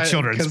talking about a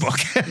children's book.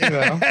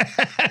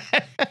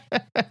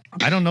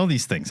 I don't know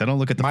these things. I don't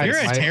look at the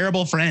faces. You're a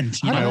terrible friend.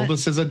 My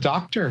oldest is a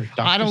doctor.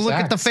 I don't look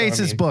at the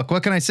faces book.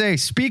 What can I say?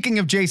 Speaking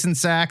of Jason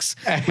Sachs,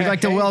 we'd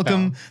like to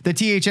welcome the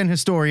THN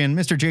historian,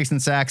 Mr. Jason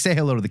Sachs. Say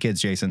hello to the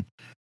kids, Jason.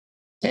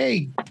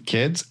 Hey,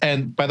 kids.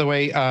 And by the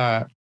way,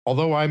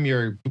 although I'm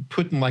your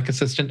Putin-like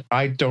assistant,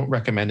 I don't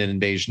recommend an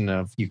invasion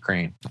of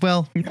Ukraine.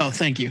 Well, No,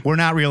 thank you. we're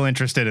not real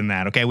interested in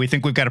that. Okay, we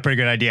think we've got a pretty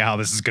good idea how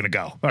this is going to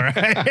go. All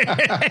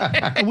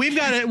right. We've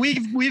got it.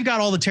 We've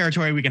got all the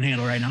territory we can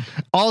handle right now.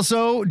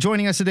 Also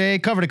joining us today,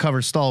 cover to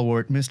cover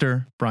stalwart,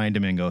 Mr. Brian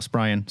Domingos.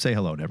 Brian, say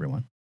hello to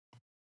everyone.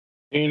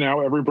 Hey now,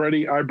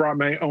 everybody, I brought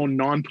my own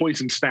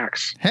non-poison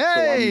snacks.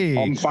 Hey!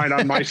 So I'm fine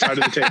on my side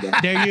of the table.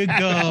 There you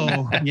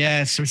go.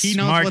 Yes, he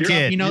knows Smart what's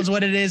kid. up. He knows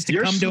what it is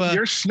to come to a.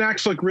 Your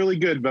snacks look really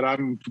good, but I've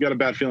got a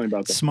bad feeling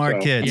about them. Smart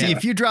So, kids. yeah.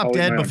 If you drop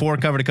Always dead man. before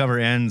cover to cover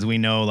ends, we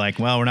know, like,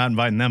 well, we're not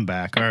inviting them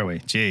back, are we?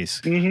 Jeez.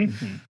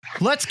 Mm-hmm.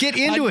 Let's get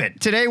into it.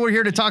 Today, we're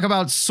here to talk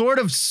about Sword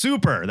of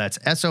Super. That's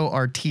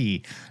SORT,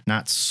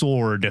 not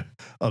Sword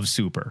of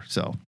Super.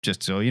 So,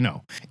 just so you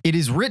know, it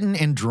is written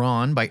and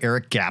drawn by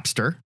Eric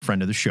Gapster,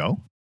 friend of the show.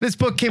 This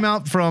book came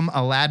out from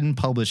Aladdin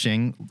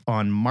Publishing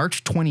on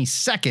March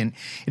 22nd.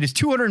 It is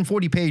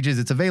 240 pages.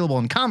 It's available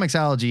in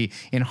Comixology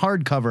in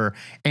hardcover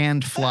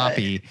and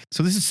floppy.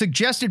 So this is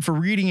suggested for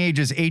reading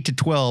ages 8 to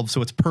 12, so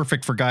it's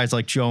perfect for guys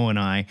like Joe and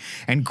I,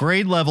 and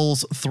grade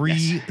levels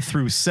 3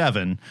 through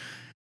 7.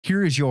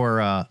 Here is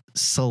your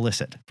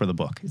solicit for the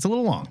book. It's a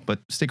little long, but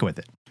stick with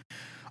it.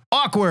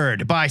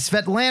 Awkward by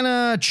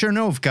Svetlana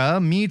Chernovka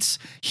meets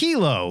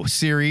Hilo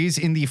series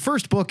in the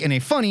first book in a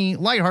funny,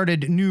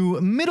 lighthearted,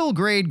 new middle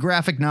grade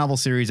graphic novel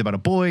series about a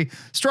boy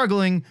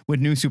struggling with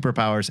new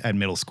superpowers at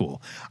middle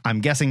school.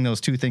 I'm guessing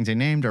those two things I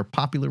named are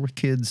popular with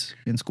kids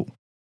in school.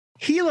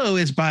 Hilo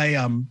is by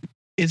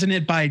isn't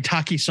it by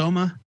Taki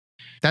Soma?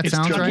 That It's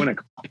sounds Judd right. Winnick.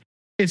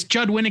 It's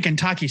Judd Winnick and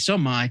Taki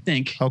Soma, I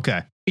think.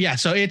 Okay. Yeah,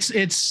 so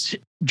it's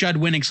Judd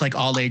Winnick's like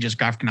all ages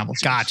graphic novel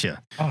series.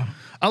 Gotcha. Oh.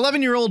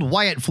 11-year-old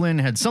Wyatt Flynn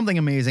had something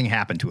amazing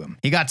happen to him.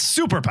 He got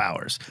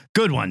superpowers.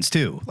 Good ones,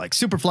 too, like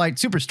super flight,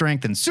 super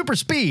strength, and super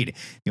speed.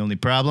 The only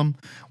problem?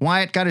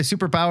 Wyatt got his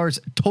superpowers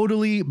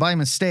totally by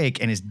mistake,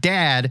 and his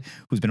dad,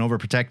 who's been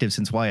overprotective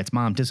since Wyatt's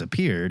mom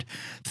disappeared,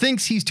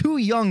 thinks he's too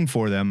young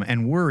for them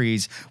and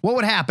worries what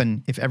would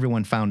happen if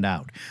everyone found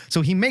out.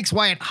 So he makes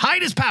Wyatt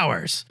hide his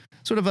powers.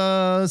 Sort of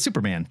a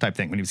Superman type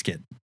thing when he was a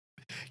kid.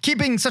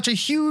 Keeping such a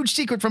huge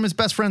secret from his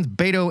best friends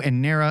Beto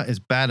and Nera is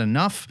bad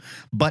enough,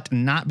 but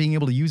not being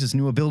able to use his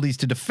new abilities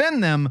to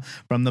defend them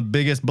from the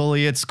biggest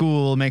bully at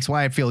school makes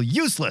Wyatt feel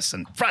useless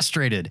and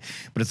frustrated.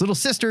 But his little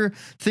sister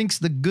thinks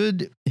the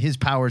good his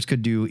powers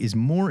could do is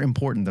more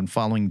important than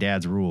following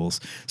Dad's rules.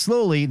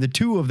 Slowly, the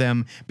two of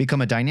them become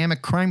a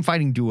dynamic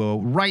crime-fighting duo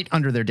right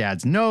under their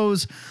dad's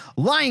nose.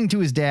 Lying to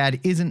his dad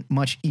isn't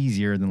much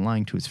easier than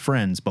lying to his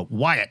friends, but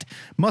Wyatt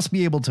must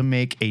be able to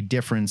make a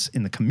difference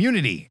in the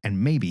community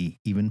and maybe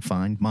even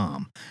find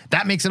mom.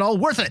 That makes it all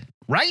worth it,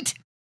 right?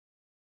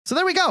 So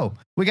there we go.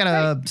 We got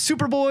a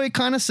Superboy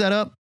kind of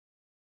setup.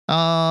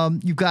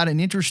 You've got an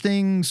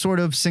interesting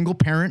sort of single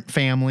parent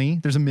family.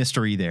 There's a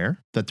mystery there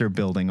that they're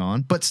building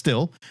on, but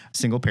still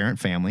single parent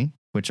family,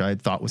 which I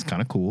thought was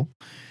kind of cool.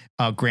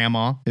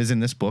 Grandma is in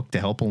this book to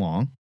help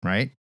along,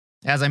 right?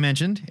 As I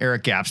mentioned,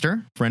 Eric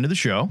Gapster, friend of the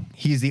show.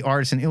 He's the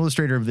artist and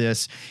illustrator of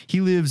this. He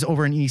lives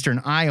over in eastern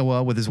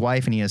Iowa with his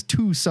wife, and he has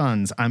 2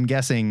 sons. I'm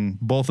guessing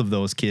both of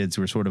those kids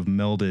were sort of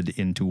melded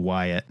into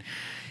Wyatt.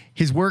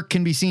 His work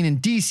can be seen in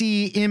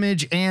DC,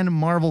 Image, and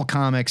Marvel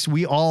Comics.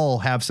 We all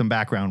have some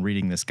background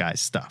reading this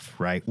guy's stuff,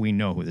 right? We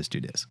know who this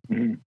dude is.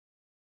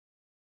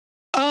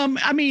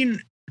 I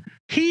mean,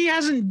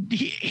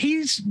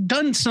 he's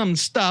done some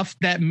stuff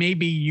that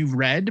maybe you've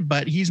read,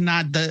 but he's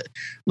not the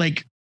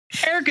like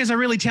Eric is a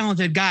really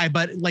talented guy,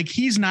 but like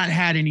he's not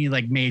had any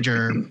like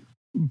major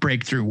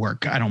breakthrough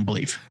work, I don't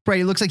believe. Right.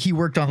 It looks like he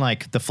worked on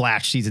like The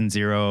Flash season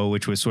 0,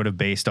 which was sort of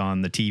based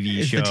on the TV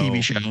It's show. the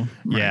TV show. Right.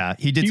 Yeah.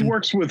 He did He some,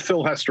 works with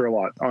Phil Hester a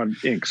lot on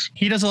inks.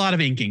 He does a lot of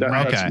inking.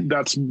 right? Okay.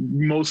 That's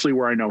mostly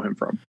where I know him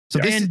from. so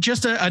this And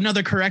just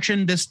another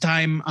correction this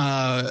time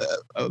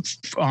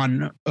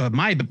on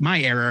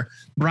my error.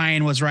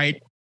 Brian was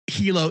right.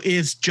 Hilo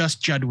is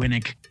just Judd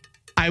Winnick.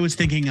 I was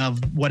thinking of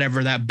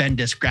whatever that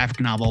Bendis graphic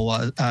novel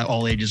was,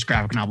 all ages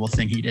graphic novel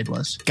thing he did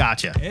was.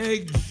 gotcha.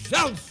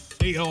 Excelsior!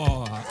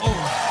 Oh.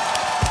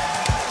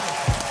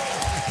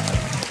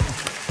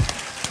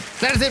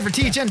 That is it for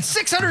THN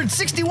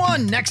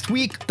 661. Next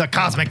week, the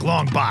Cosmic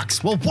Long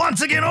Box will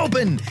once again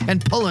open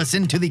and pull us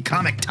into the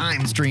comic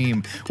time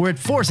stream, where it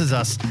forces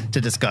us to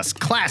discuss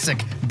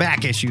classic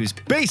back issues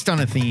based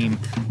on a theme.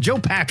 Joe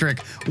Patrick,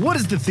 what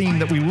is the theme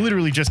that we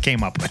literally just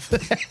came up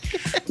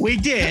with? We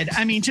did.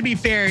 I mean, to be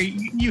fair,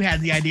 you had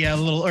the idea a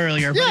little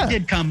earlier, but Yeah. it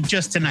did come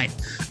just tonight.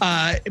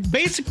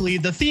 Basically,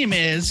 the theme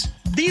is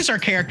these are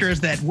characters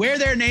that wear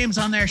their names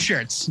on their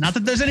shirts. Not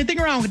that there's anything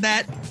wrong with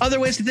that. Other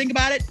ways to think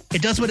about it,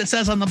 it does what it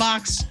says on the box.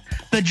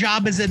 The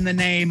job is in the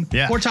name.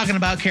 Yeah. We're talking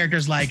about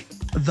characters like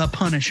the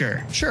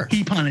Punisher. Sure.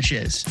 He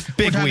punishes.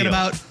 Big We're talking wheel.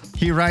 about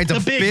He rides the a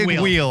big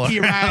wheel. He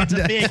rides a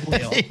around. big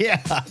wheel.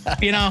 Yeah.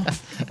 You know,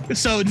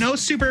 so no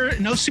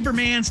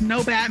Supermans,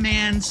 no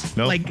Batmans.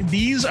 Nope. Like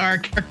these are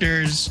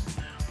characters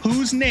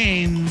whose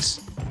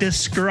names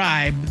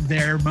describe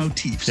their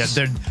motifs. Yeah,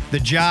 the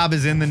job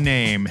is in the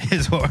name,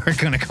 is what we're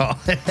going to call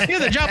it. Yeah,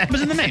 the job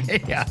is in the name.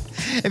 Yeah.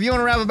 If you want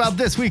to rap about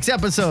this week's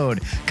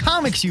episode,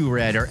 comics you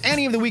read, or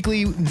any of the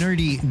weekly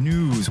nerdy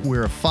news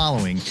we're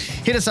following,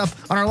 hit us up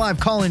on our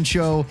live call-in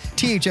show,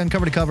 THN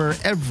Cover to Cover,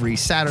 every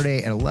Saturday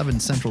at 11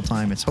 Central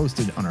Time. It's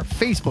hosted on our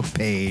Facebook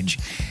page.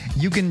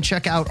 You can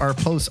check out our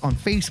posts on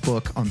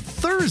Facebook on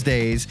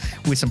Thursdays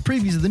with some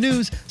previews of the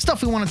news,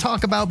 stuff we want to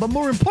talk about, but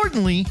more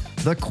importantly,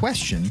 the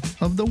question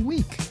of the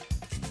week.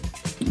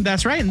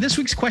 That's right. And this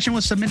week's question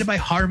was submitted by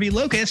Harvey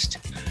Locust.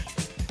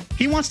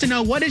 He wants to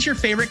know, what is your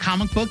favorite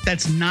comic book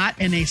that's not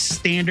in a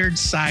standard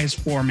size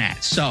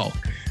format? So,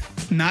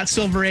 not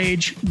Silver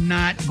Age,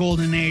 not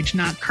Golden Age,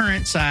 not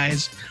current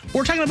size.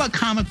 We're talking about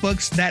comic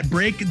books that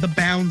break the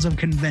bounds of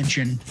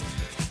convention.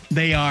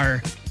 They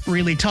are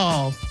really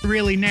tall,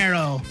 really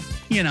narrow,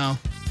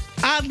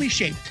 oddly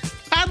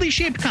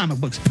shaped comic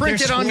books.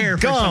 Printed They're on square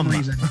gum. for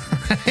some reason.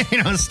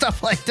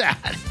 Stuff like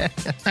that.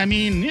 I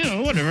mean,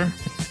 whatever.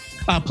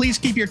 Please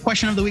keep your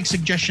question of the week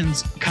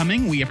suggestions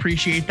coming. We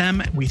appreciate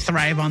them. We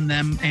thrive on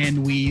them,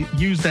 and we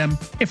use them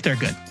if they're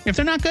good. If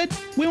they're not good,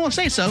 we won't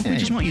say so. We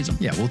just won't use them.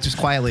 Yeah, we'll just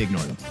quietly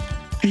ignore them.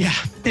 Yeah.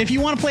 If you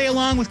want to play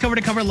along with Cover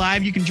to Cover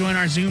Live, you can join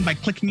our Zoom by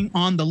clicking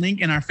on the link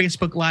in our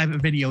Facebook Live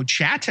video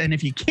chat. And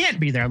if you can't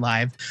be there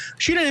live,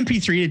 shoot an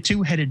MP3 to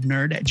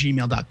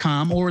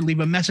twoheadednerd@gmail.com or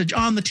leave a message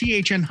on the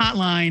THN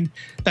hotline.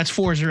 That's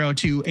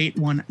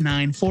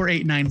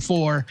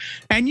 402-819-4894.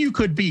 And you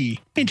could be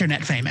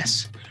internet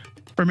famous.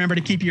 Remember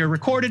to keep your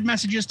recorded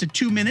messages to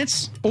 2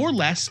 minutes or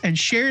less and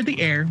share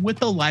the air with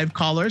the live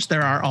callers.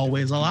 There are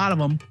always a lot of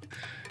them.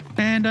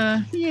 And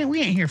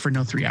we ain't here for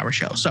no 3-hour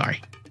show.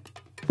 Sorry.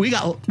 We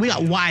got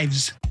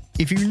wives.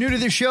 If you're new to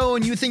the show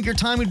and you think your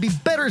time would be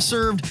better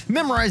served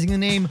memorizing the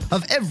name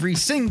of every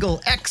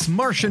single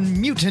ex-Martian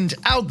mutant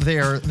out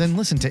there, then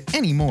listen to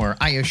any more.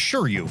 I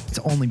assure you, it's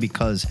only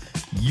because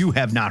you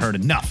have not heard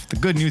enough. The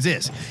good news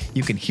is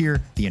you can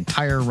hear the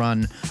entire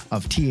run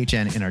of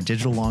THN in our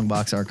digital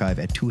longbox archive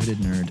at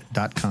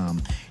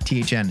twoheadednerd.com.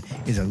 THN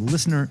is a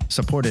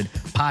listener-supported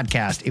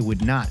podcast. It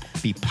would not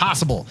be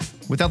possible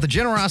without the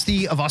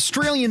generosity of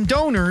Australian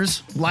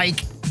donors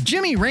like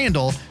Jimmy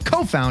Randall,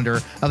 co-founder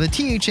of the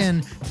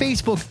THN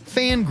Facebook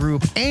fan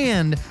group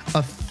and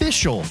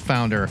official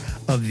founder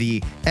of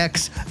the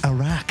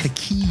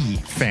ex-Arakaki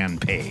fan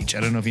page.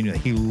 I don't know if you knew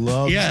that. He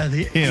loves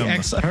the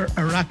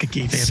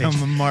ex-Arakaki fan page.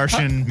 Some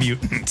Martian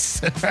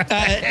mutants.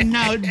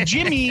 Now,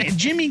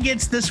 Jimmy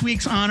gets this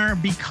week's honor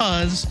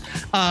because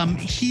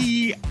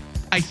he,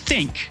 I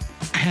think,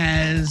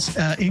 has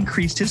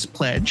increased his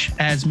pledge,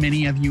 as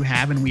many of you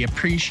have, and we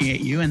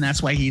appreciate you, and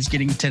that's why he's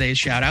getting today's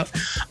shout out.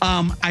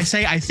 I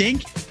say I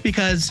think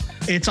because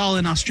it's all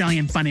in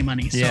Australian funny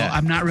money, so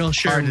I'm not real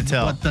sure Hard to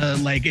tell. what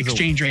the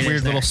exchange rate is.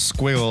 Weird there. little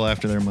squiggle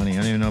after their money. I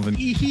don't even know if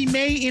He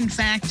may, in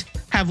fact,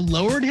 have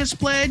lowered his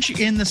pledge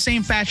in the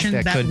same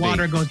fashion that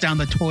water goes down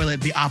the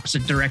toilet the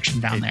opposite direction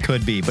down there. It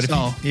could be. But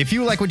if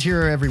you like what you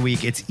hear every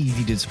week, it's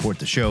easy to support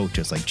the show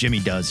just like Jimmy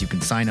does. You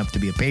can sign up to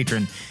be a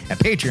patron at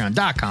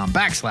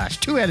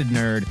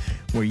patreon.com/twoheadednerd,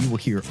 where you will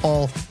hear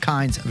all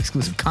kinds of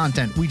exclusive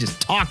content. We just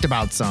talked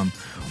about some.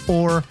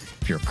 Or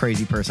if you're a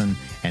crazy person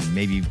and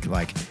maybe you've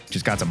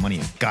just got some money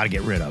you got to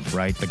get rid of,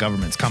 right? The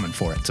government's coming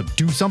for it. So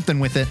do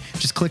something with it.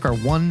 Just click our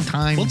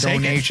one-time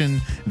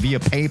donation via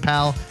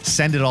PayPal.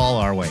 Send it all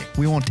our way.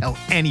 We won't tell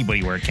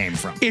anybody where it came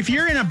from. If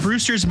you're in a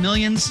Brewster's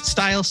Millions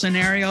style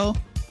scenario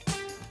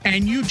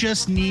and you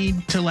just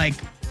need to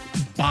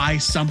buy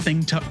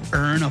something to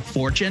earn a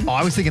fortune. Oh,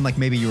 I was thinking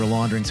maybe you were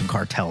laundering some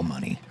cartel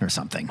money or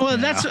something. Well,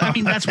 that's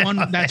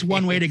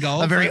one way to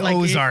go. A very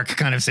Ozark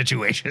kind of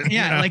situation.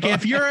 Yeah,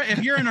 if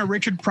you're in a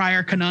Richard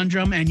Pryor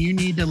conundrum and you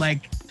need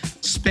to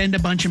spend a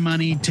bunch of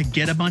money to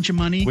get a bunch of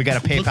money, we got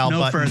a PayPal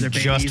button further,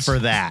 just for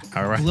that.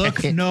 All right.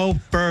 Look no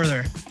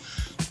further.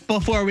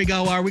 Before we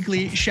go, our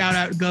weekly shout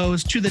out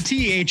goes to the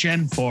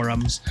THN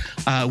forums.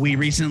 We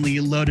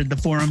recently loaded the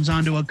forums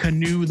onto a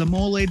canoe the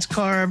Molades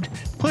carved,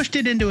 pushed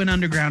it into an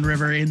underground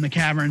river in the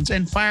caverns,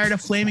 and fired a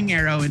flaming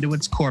arrow into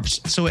its corpse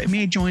so it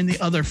may join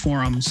the other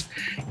forums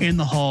in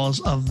the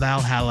halls of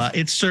Valhalla.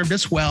 It served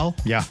us well.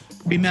 Yeah.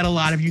 We met a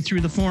lot of you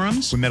through the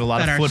forums. We met a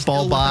lot of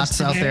football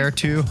bots out there,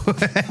 too.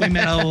 We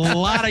met a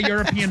lot of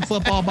European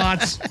football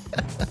bots.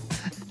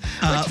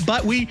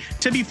 But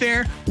to be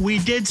fair, we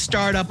did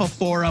start up a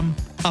forum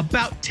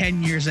about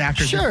 10 years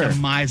after the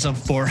demise of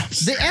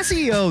forums. The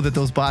SEO that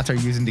those bots are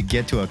using to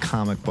get to a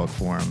comic book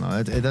forum,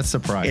 though, that's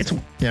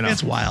surprising.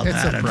 It's wild.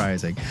 It's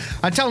surprising.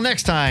 Until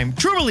next time,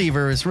 true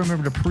believers,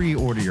 remember to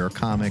pre-order your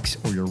comics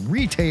or your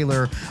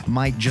retailer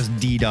might just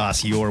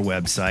DDoS your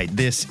website.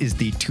 This is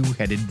the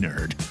Two-Headed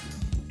Nerd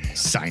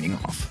signing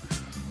off.